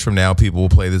 10 years from now, people will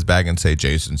play this back and say,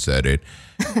 Jason said it.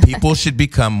 People should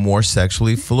become more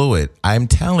sexually fluid. I'm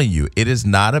telling you, it is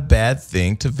not a bad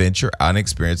thing to venture out and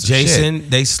experience Jason, shit.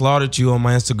 they slaughtered you on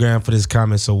my Instagram for this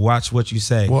comment, so watch what you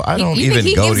say. Well, I don't You think even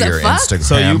he go gives to a your fuck? Instagram.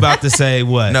 So you about to say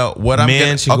what? No, what I'm Men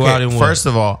gonna, should go out and first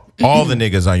of all the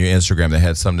niggas on your Instagram that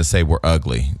had something to say were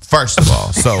ugly. First of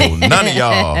all, so none of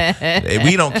y'all,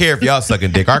 we don't care if y'all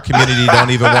sucking dick. Our community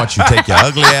don't even want you. Take your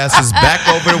ugly asses back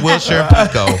over to Wilshire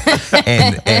and Pico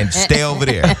and stay over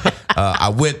there. I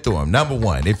went through them. Number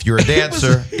one, if you're a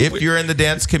dancer, if you're in the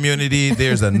dance community,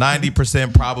 there's a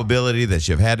 90% probability that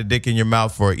you've had a dick in your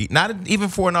mouth for not even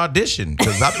for an audition.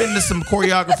 Because I've been to some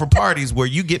choreographer parties where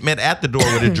you get met at the door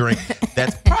with a drink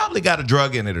that's probably got a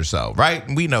drug in it or so, right?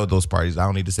 And we know those parties. I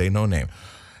don't need to say no name.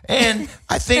 And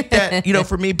I think that,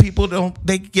 for me, people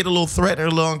they get a little threatened or a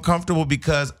little uncomfortable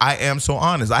because I am so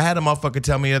honest. I had a motherfucker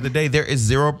tell me the other day, there is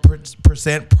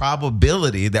 0%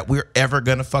 probability that we're ever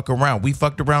going to fuck around. We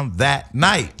fucked around that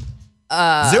night.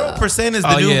 0% is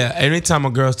the new. Yeah. Anytime a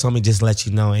girl's told me, just let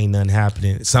you know, ain't nothing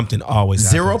happening. Something always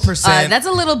happens. 0%. That's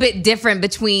a little bit different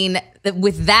between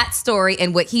with that story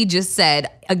and what he just said.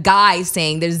 A guy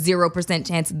saying there's 0%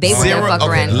 chance they were gonna fuck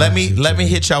around. Let me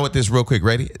hit y'all with this real quick.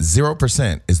 Ready?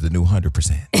 0% is the new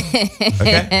 100%.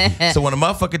 Okay. So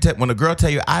when a girl tell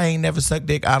you I ain't never sucked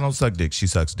dick, I don't suck dick. She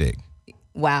sucks dick.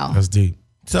 Wow. That's deep.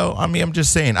 So I mean, I'm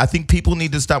just saying. I think people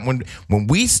need to stop when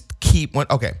we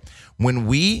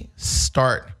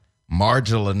start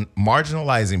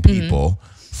marginalizing people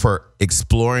for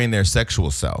exploring their sexual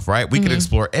self, right? We could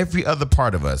explore every other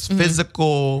part of us: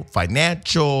 physical,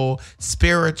 financial,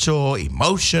 spiritual,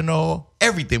 emotional,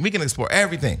 everything. We can explore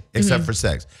everything except for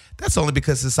sex. That's only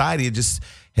because society just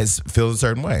feels a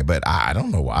certain way. But I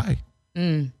don't know why.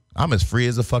 I'm as free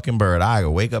as a fucking bird. I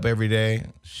wake up every day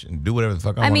and do whatever the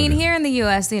fuck I want to do. I mean, here in the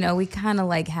U.S., we kind of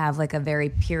like have like a very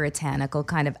puritanical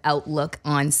kind of outlook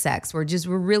on sex. We're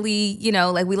really,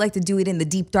 like we like to do it in the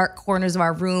deep, dark corners of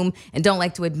our room and don't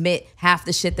like to admit half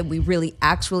the shit that we really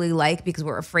actually like because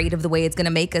we're afraid of the way it's going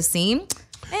to make us seem.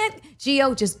 And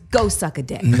Gio, just go suck a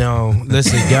dick. No,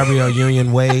 listen, Gabrielle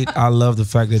Union Wade, I love the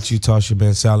fact that you toss your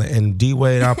Ben salad. And D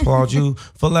Wade, I applaud you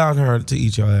for allowing her to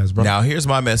eat your ass, bro. Now, here's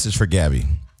my message for Gabby.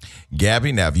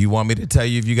 Gabby, now, if you want me to tell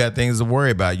you if you got things to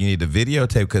worry about, you need to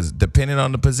videotape because depending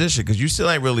on the position, because you still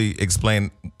ain't really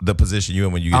explained the position you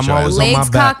in when you get your ass. I'm always on my Legs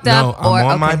back. cocked up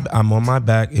I'm on my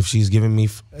back. If she's giving me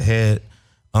head,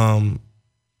 I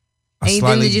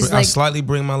slightly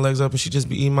bring my legs up and she just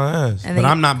be eating my ass. But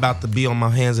I'm not about to be on my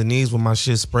hands and knees with my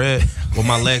shit spread, with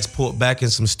my legs pulled back and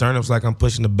some sternups like I'm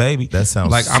pushing the baby. That sounds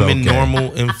like so I'm in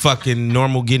gay. fucking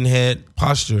normal getting head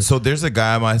posture. So there's a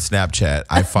guy on my Snapchat.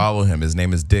 I follow him. His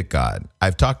name is Dick God.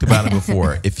 I've talked about him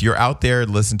before. If you're out there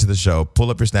and listen to the show,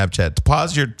 pull up your Snapchat,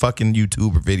 pause your fucking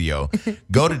YouTube video,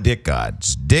 go to Dick God.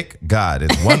 Just Dick God.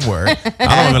 It's one word.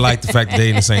 I don't even like the fact that they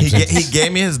in the same sentence. He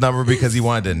gave me his number because he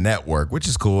wanted to network, which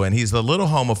is cool. And he's a little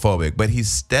homophobic, but he's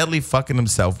steadily fucking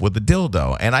himself with a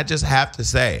dildo. And I just have to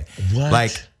say,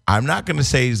 I'm not going to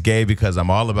say he's gay because I'm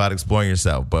all about exploring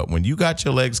yourself. But when you got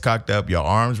your legs cocked up, your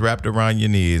arms wrapped around your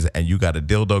knees, and you got a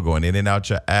dildo going in and out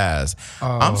your ass,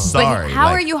 I'm sorry. But how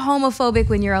are you homophobic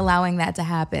when you're allowing that to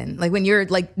happen? Like when you're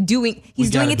like he's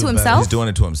doing it to himself? He's doing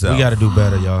it to himself. We got to do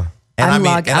better, y'all. I'm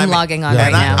logging on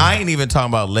right now. I ain't even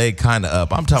talking about leg kind of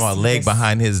up. I'm talking about leg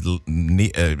behind his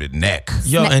neck.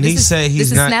 Yo, and he said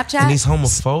he's not, Snapchat? and he's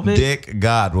homophobic. Dick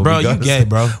God, bro, you gay,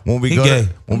 bro. When we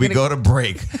go to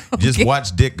break, just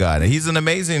watch Dick God. And he's an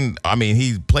amazing. I mean,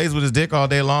 he plays with his dick all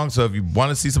day long. So if you want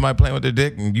to see somebody playing with their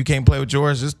dick and you can't play with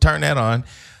yours, just turn that on.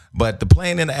 But the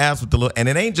playing in the ass with the little, and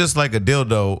it ain't just like a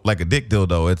dildo, like a dick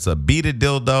dildo. It's a beaded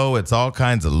dildo. It's all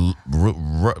kinds of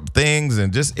things,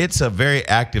 and just it's a very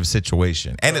active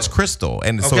situation. And it's crystal,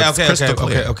 and so it's crystal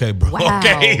clear. Okay, bro. Wow.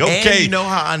 Okay. And you know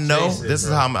how I know? This is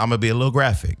how I'm gonna be a little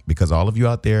graphic because all of you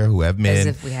out there who have men, As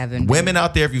if we haven't women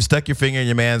out there, if you stuck your finger in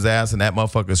your man's ass and that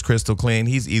motherfucker's crystal clean,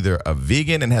 he's either a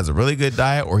vegan and has a really good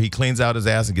diet, or he cleans out his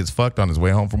ass and gets fucked on his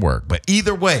way home from work. But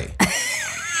either way,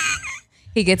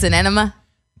 He gets an enema.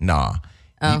 nah.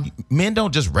 Men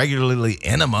don't just regularly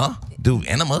do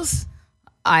enemas.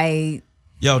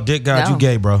 Yo, Dick God, No. you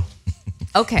gay, bro.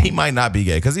 Okay. He might not be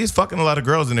gay because he's fucking a lot of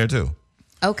girls in there too.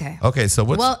 Okay. Okay, so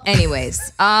what's... Well,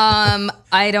 anyways,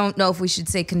 I don't know if we should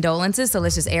say condolences, so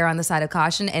let's just err on the side of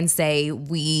caution and say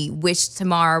we wish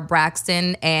Teairra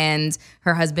Braxton and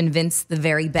her husband Vince the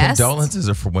very best. Condolences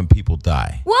are for when people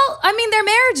die. Well, I mean, their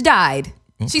marriage died.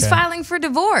 She's Okay. filing for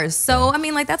divorce. So, I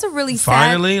mean, like, that's a really sad...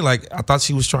 Finally, like, I thought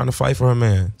she was trying to fight for her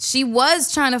man. She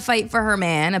was trying to fight for her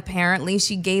man. Apparently,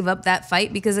 she gave up that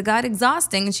fight because it got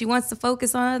exhausting and she wants to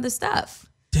focus on other stuff.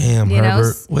 Damn, You know,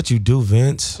 Herbert. What you do,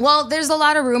 Vince? Well, there's a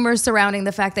lot of rumors surrounding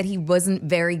the fact that he wasn't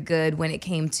very good when it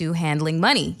came to handling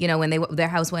money. You know, when their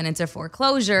house went into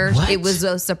foreclosure, What? it was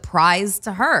a surprise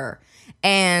to her.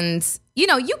 And, you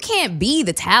know, you can't be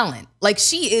the talent. Like,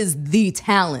 she is the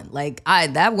talent. Like,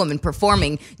 that woman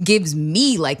performing gives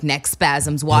me, like, neck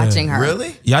spasms watching her.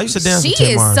 Really? Yeah, I used to dance She with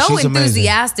Teairra. is so She's amazing.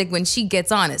 enthusiastic when she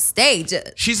gets on a stage.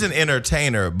 She's an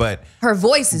entertainer, but... Her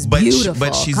voice is But beautiful.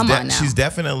 but she's Come on now. she's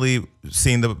definitely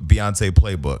seen the Beyonce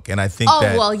playbook, and I think Oh,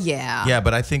 that well, yeah. yeah,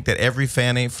 but I think that every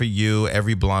fan ain't for you,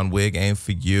 every blonde wig ain't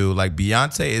for you. Like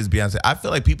Beyonce is Beyonce. I feel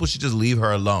like people should just leave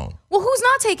her alone. Well, who's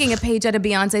not taking a page out of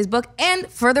Beyonce's book? And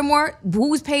furthermore,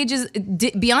 whose pages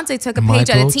Beyonce took a page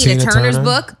out Michael, of Tina Tina Turner's Turner?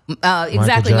 book?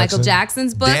 Exactly, Michael Jackson.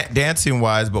 Jackson's book. Dancing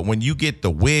wise, but when you get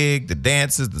the wig, the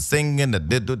dances, the singing,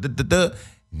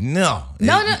 no.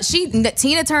 No.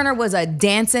 Tina Turner was a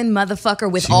dancing motherfucker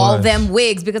with She all was. them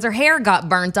wigs because her hair got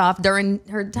burnt off during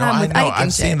her No, time I with know. Ike and I've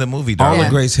shit. seen the movie. All Darling. the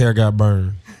Grace hair got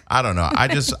burned. I don't know. I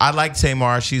like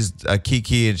Teairra. She's a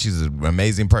Kiki and she's an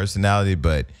amazing personality,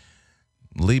 but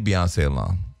leave Beyonce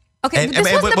alone. Okay, but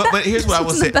this wasn't about- but here's what I will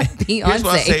this say. wasn't about Here's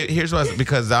what I Beyonce. say. Here's what I,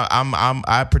 because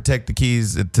I protect the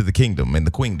keys to the kingdom and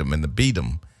the queendom and the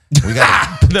beedom. We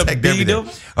got to protect everything.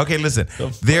 Okay, listen.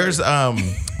 There's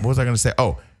what was I going to say?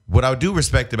 Oh, what I do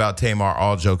respect about Teairra,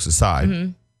 all jokes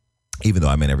aside, even though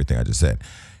I meant everything I just said,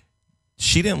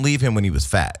 she didn't leave him when he was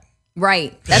fat.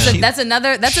 Right. That's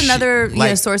another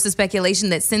like- source of speculation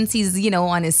that since he's,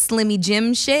 on his slimmy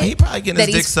gym shit, He probably getting his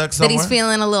that dick he's- sucked that he's somewhere.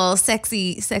 feeling a little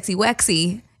sexy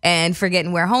wexy and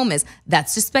forgetting where home is.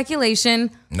 That's just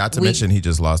speculation. Not to mention he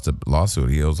just lost a lawsuit.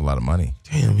 He owes a lot of money.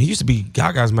 Damn, he used to be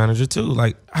Gaga's manager too.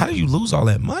 Like, how do you lose all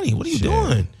that money? What are you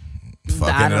doing?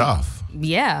 Fucking it off.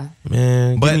 Yeah.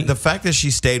 Man, But the fact that she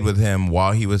stayed with him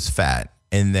while he was fat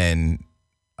and then,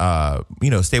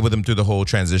 stayed with him through the whole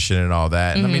transition and all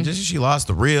that. And I mean, just she lost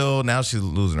the real. Now she's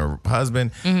losing her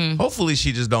husband. Hopefully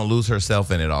she just don't lose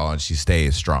herself in it all and she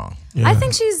stays strong. yeah, I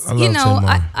think she's, I love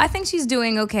Teairra. I think she's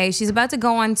doing okay. She's about to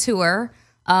go on tour.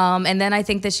 And then I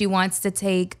think that she wants to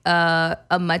take a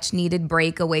much needed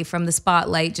break away from the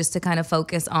spotlight just to kind of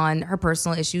focus on her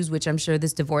personal issues, which I'm sure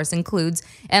this divorce includes,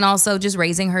 and also just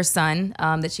raising her son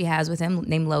that she has with him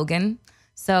named Logan.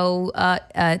 So,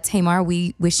 Teairra,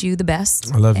 we wish you the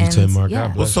best. I love you, And, Teairra. yeah. God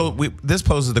Well, bless. so this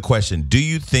poses the question: do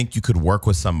you think you could work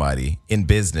with somebody in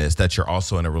business that you're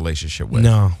also in a relationship with?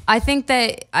 No. I think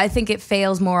it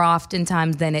fails more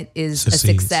oftentimes than it is a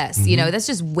Succeeds. success. That's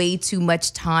just way too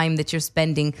much time that you're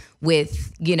spending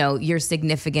with, your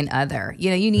significant other.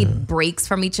 You need breaks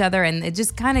from each other, and it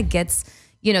just kind of gets,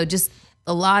 just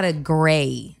a lot of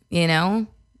gray. I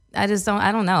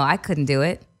don't know. I couldn't do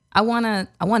it. I wanna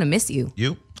miss you.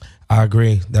 You? I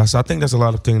agree. I think that's a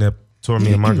lot of thing that tore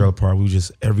me and my girl apart. We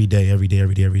just every day. You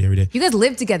guys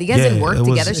lived together. You guys didn't work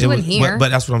together. She wasn't here.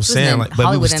 But that's what I'm She wasn't saying. in Like, but we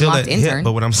Hollywood were still Unlocked at hip. intern.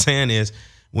 But what I'm saying is,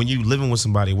 when you living with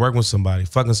somebody, working with somebody,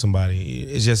 fucking somebody,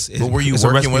 it's just. But were you it's a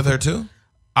working recipe with for- her too?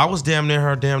 I was damn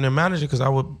near manager because I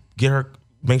would get her,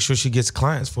 make sure she gets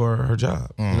clients for her job.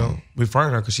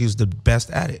 Referring her because she was the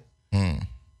best at it.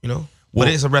 But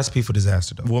it's a recipe for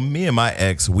disaster though. Well, me and my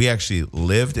ex, we actually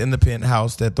lived in the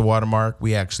penthouse at the Watermark.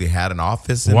 We actually had an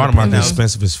office in Watermark the is penthouse.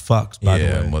 expensive as fuck. By the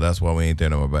way, Well, that's why we ain't there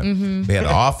no more. But we had an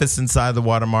office inside the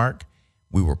Watermark.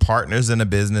 We were partners in a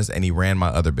business, and he ran my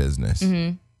other business.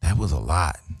 That was a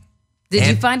lot. Did you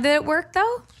And- find that it worked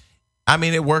though? I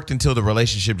mean, it worked until the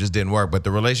relationship just didn't work. But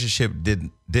the relationship did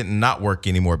not work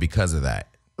anymore because of that.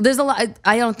 There's a lot.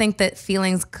 I don't think that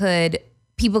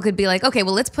people could be like, okay,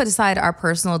 well, let's put aside our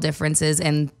personal differences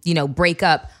and, break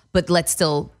up, but let's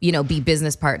still, be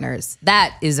business partners.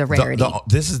 That is a rarity.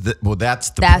 That's the That's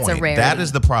a point. rarity. That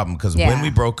is the problem because Yeah. when we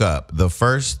broke up, the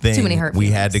first Too many thing hurt we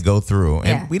had to feelings. go through, and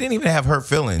Yeah. we didn't even have hurt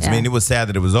feelings. I Yeah. mean, it was sad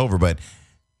that it was over, but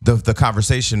the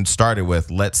conversation started with,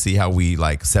 let's see how we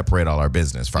separate all our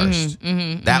business first.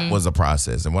 That was a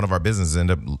process, and one of our businesses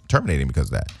ended up terminating because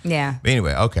of that. Yeah. But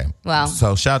anyway, okay. Well.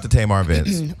 So shout out to Teairra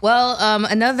Vince. Well,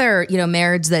 another,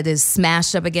 marriage that is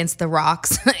smashed up against the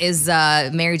rocks is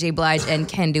Mary J. Blige and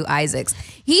Kendu Isaacs.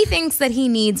 He thinks that he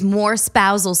needs more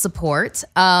spousal support.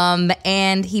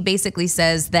 And he basically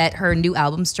says that her new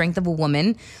album, Strength of a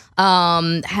Woman,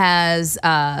 has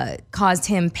caused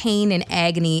him pain and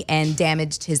agony and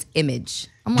damaged his image.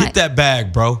 I'm Get like, that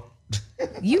bag, bro.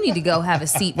 you need to go have a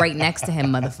seat right next to him,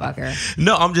 motherfucker.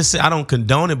 No, I'm just saying I don't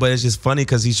condone it, but it's just funny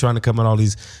because he's trying to come at all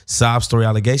these sob story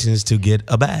allegations to get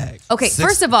a bag. Okay,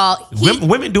 first of all,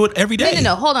 Women do it every day.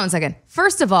 No, hold on a second.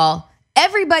 First of all,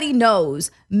 everybody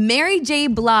knows Mary J.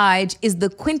 Blige is the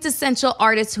quintessential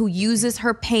artist who uses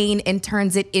her pain and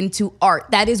turns it into art.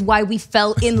 That is why we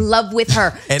fell in love with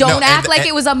her. Don't act like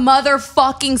it was a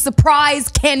motherfucking surprise,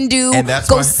 Kendu. And that's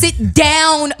Go why, sit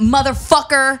down,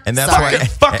 motherfucker. And that's Sorry. why,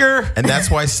 fucker. And that's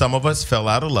why some of us fell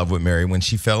out of love with Mary when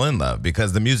she fell in love,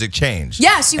 because the music changed.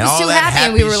 Yeah, she was all too that happy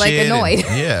and we were like shit annoyed.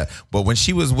 Yeah, but when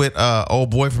she was with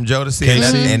old boy from Jodeci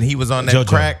and he was on that JoJo.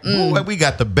 crack, boy, we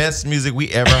got the best music we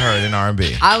ever heard in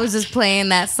R&B. I was just playing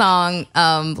that song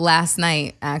last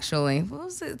night, actually. What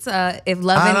was it? If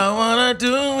loving, I don't want to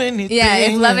do anything. yeah,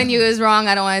 if loving you is wrong,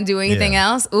 I don't want to do anything Yeah.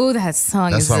 else. Ooh, that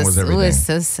song That song was everything. It's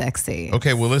so sexy.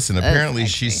 Okay, well, listen. Apparently,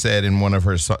 she said in one of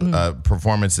her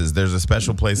performances, "There's a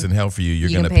special place in hell for you.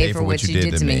 You're going to pay for what you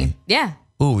did to me." Yeah.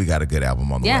 Ooh, we got a good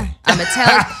album on the Yeah, way. I'm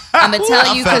gonna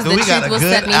tell you because the we got truth a will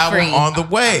good set me album free. on the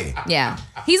way. Yeah,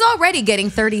 he's already getting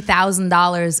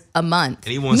 $30,000 a month,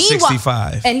 And he wants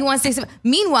 65. And he wants 65.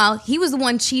 Meanwhile, he was the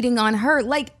one cheating on her.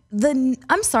 Like the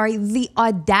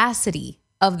audacity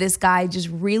of this guy just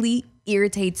really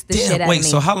irritates the shit out Wait, of me.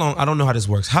 so how long? I don't know how this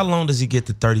works. How long does he get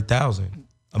the 30,000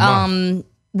 a month?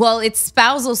 Well, it's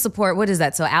spousal support. What is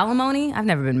that? So alimony? I've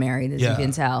never been married, as Yeah. you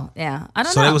can tell. Yeah, I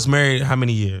don't So know. they was married how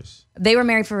many years? They were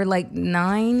married for like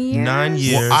 9 years. 9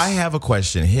 years. Well, I have a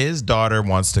question. His daughter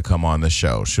wants to come on the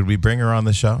show. Should we bring her on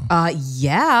the show?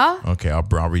 Yeah. Okay, I'll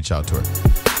reach out to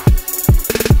her.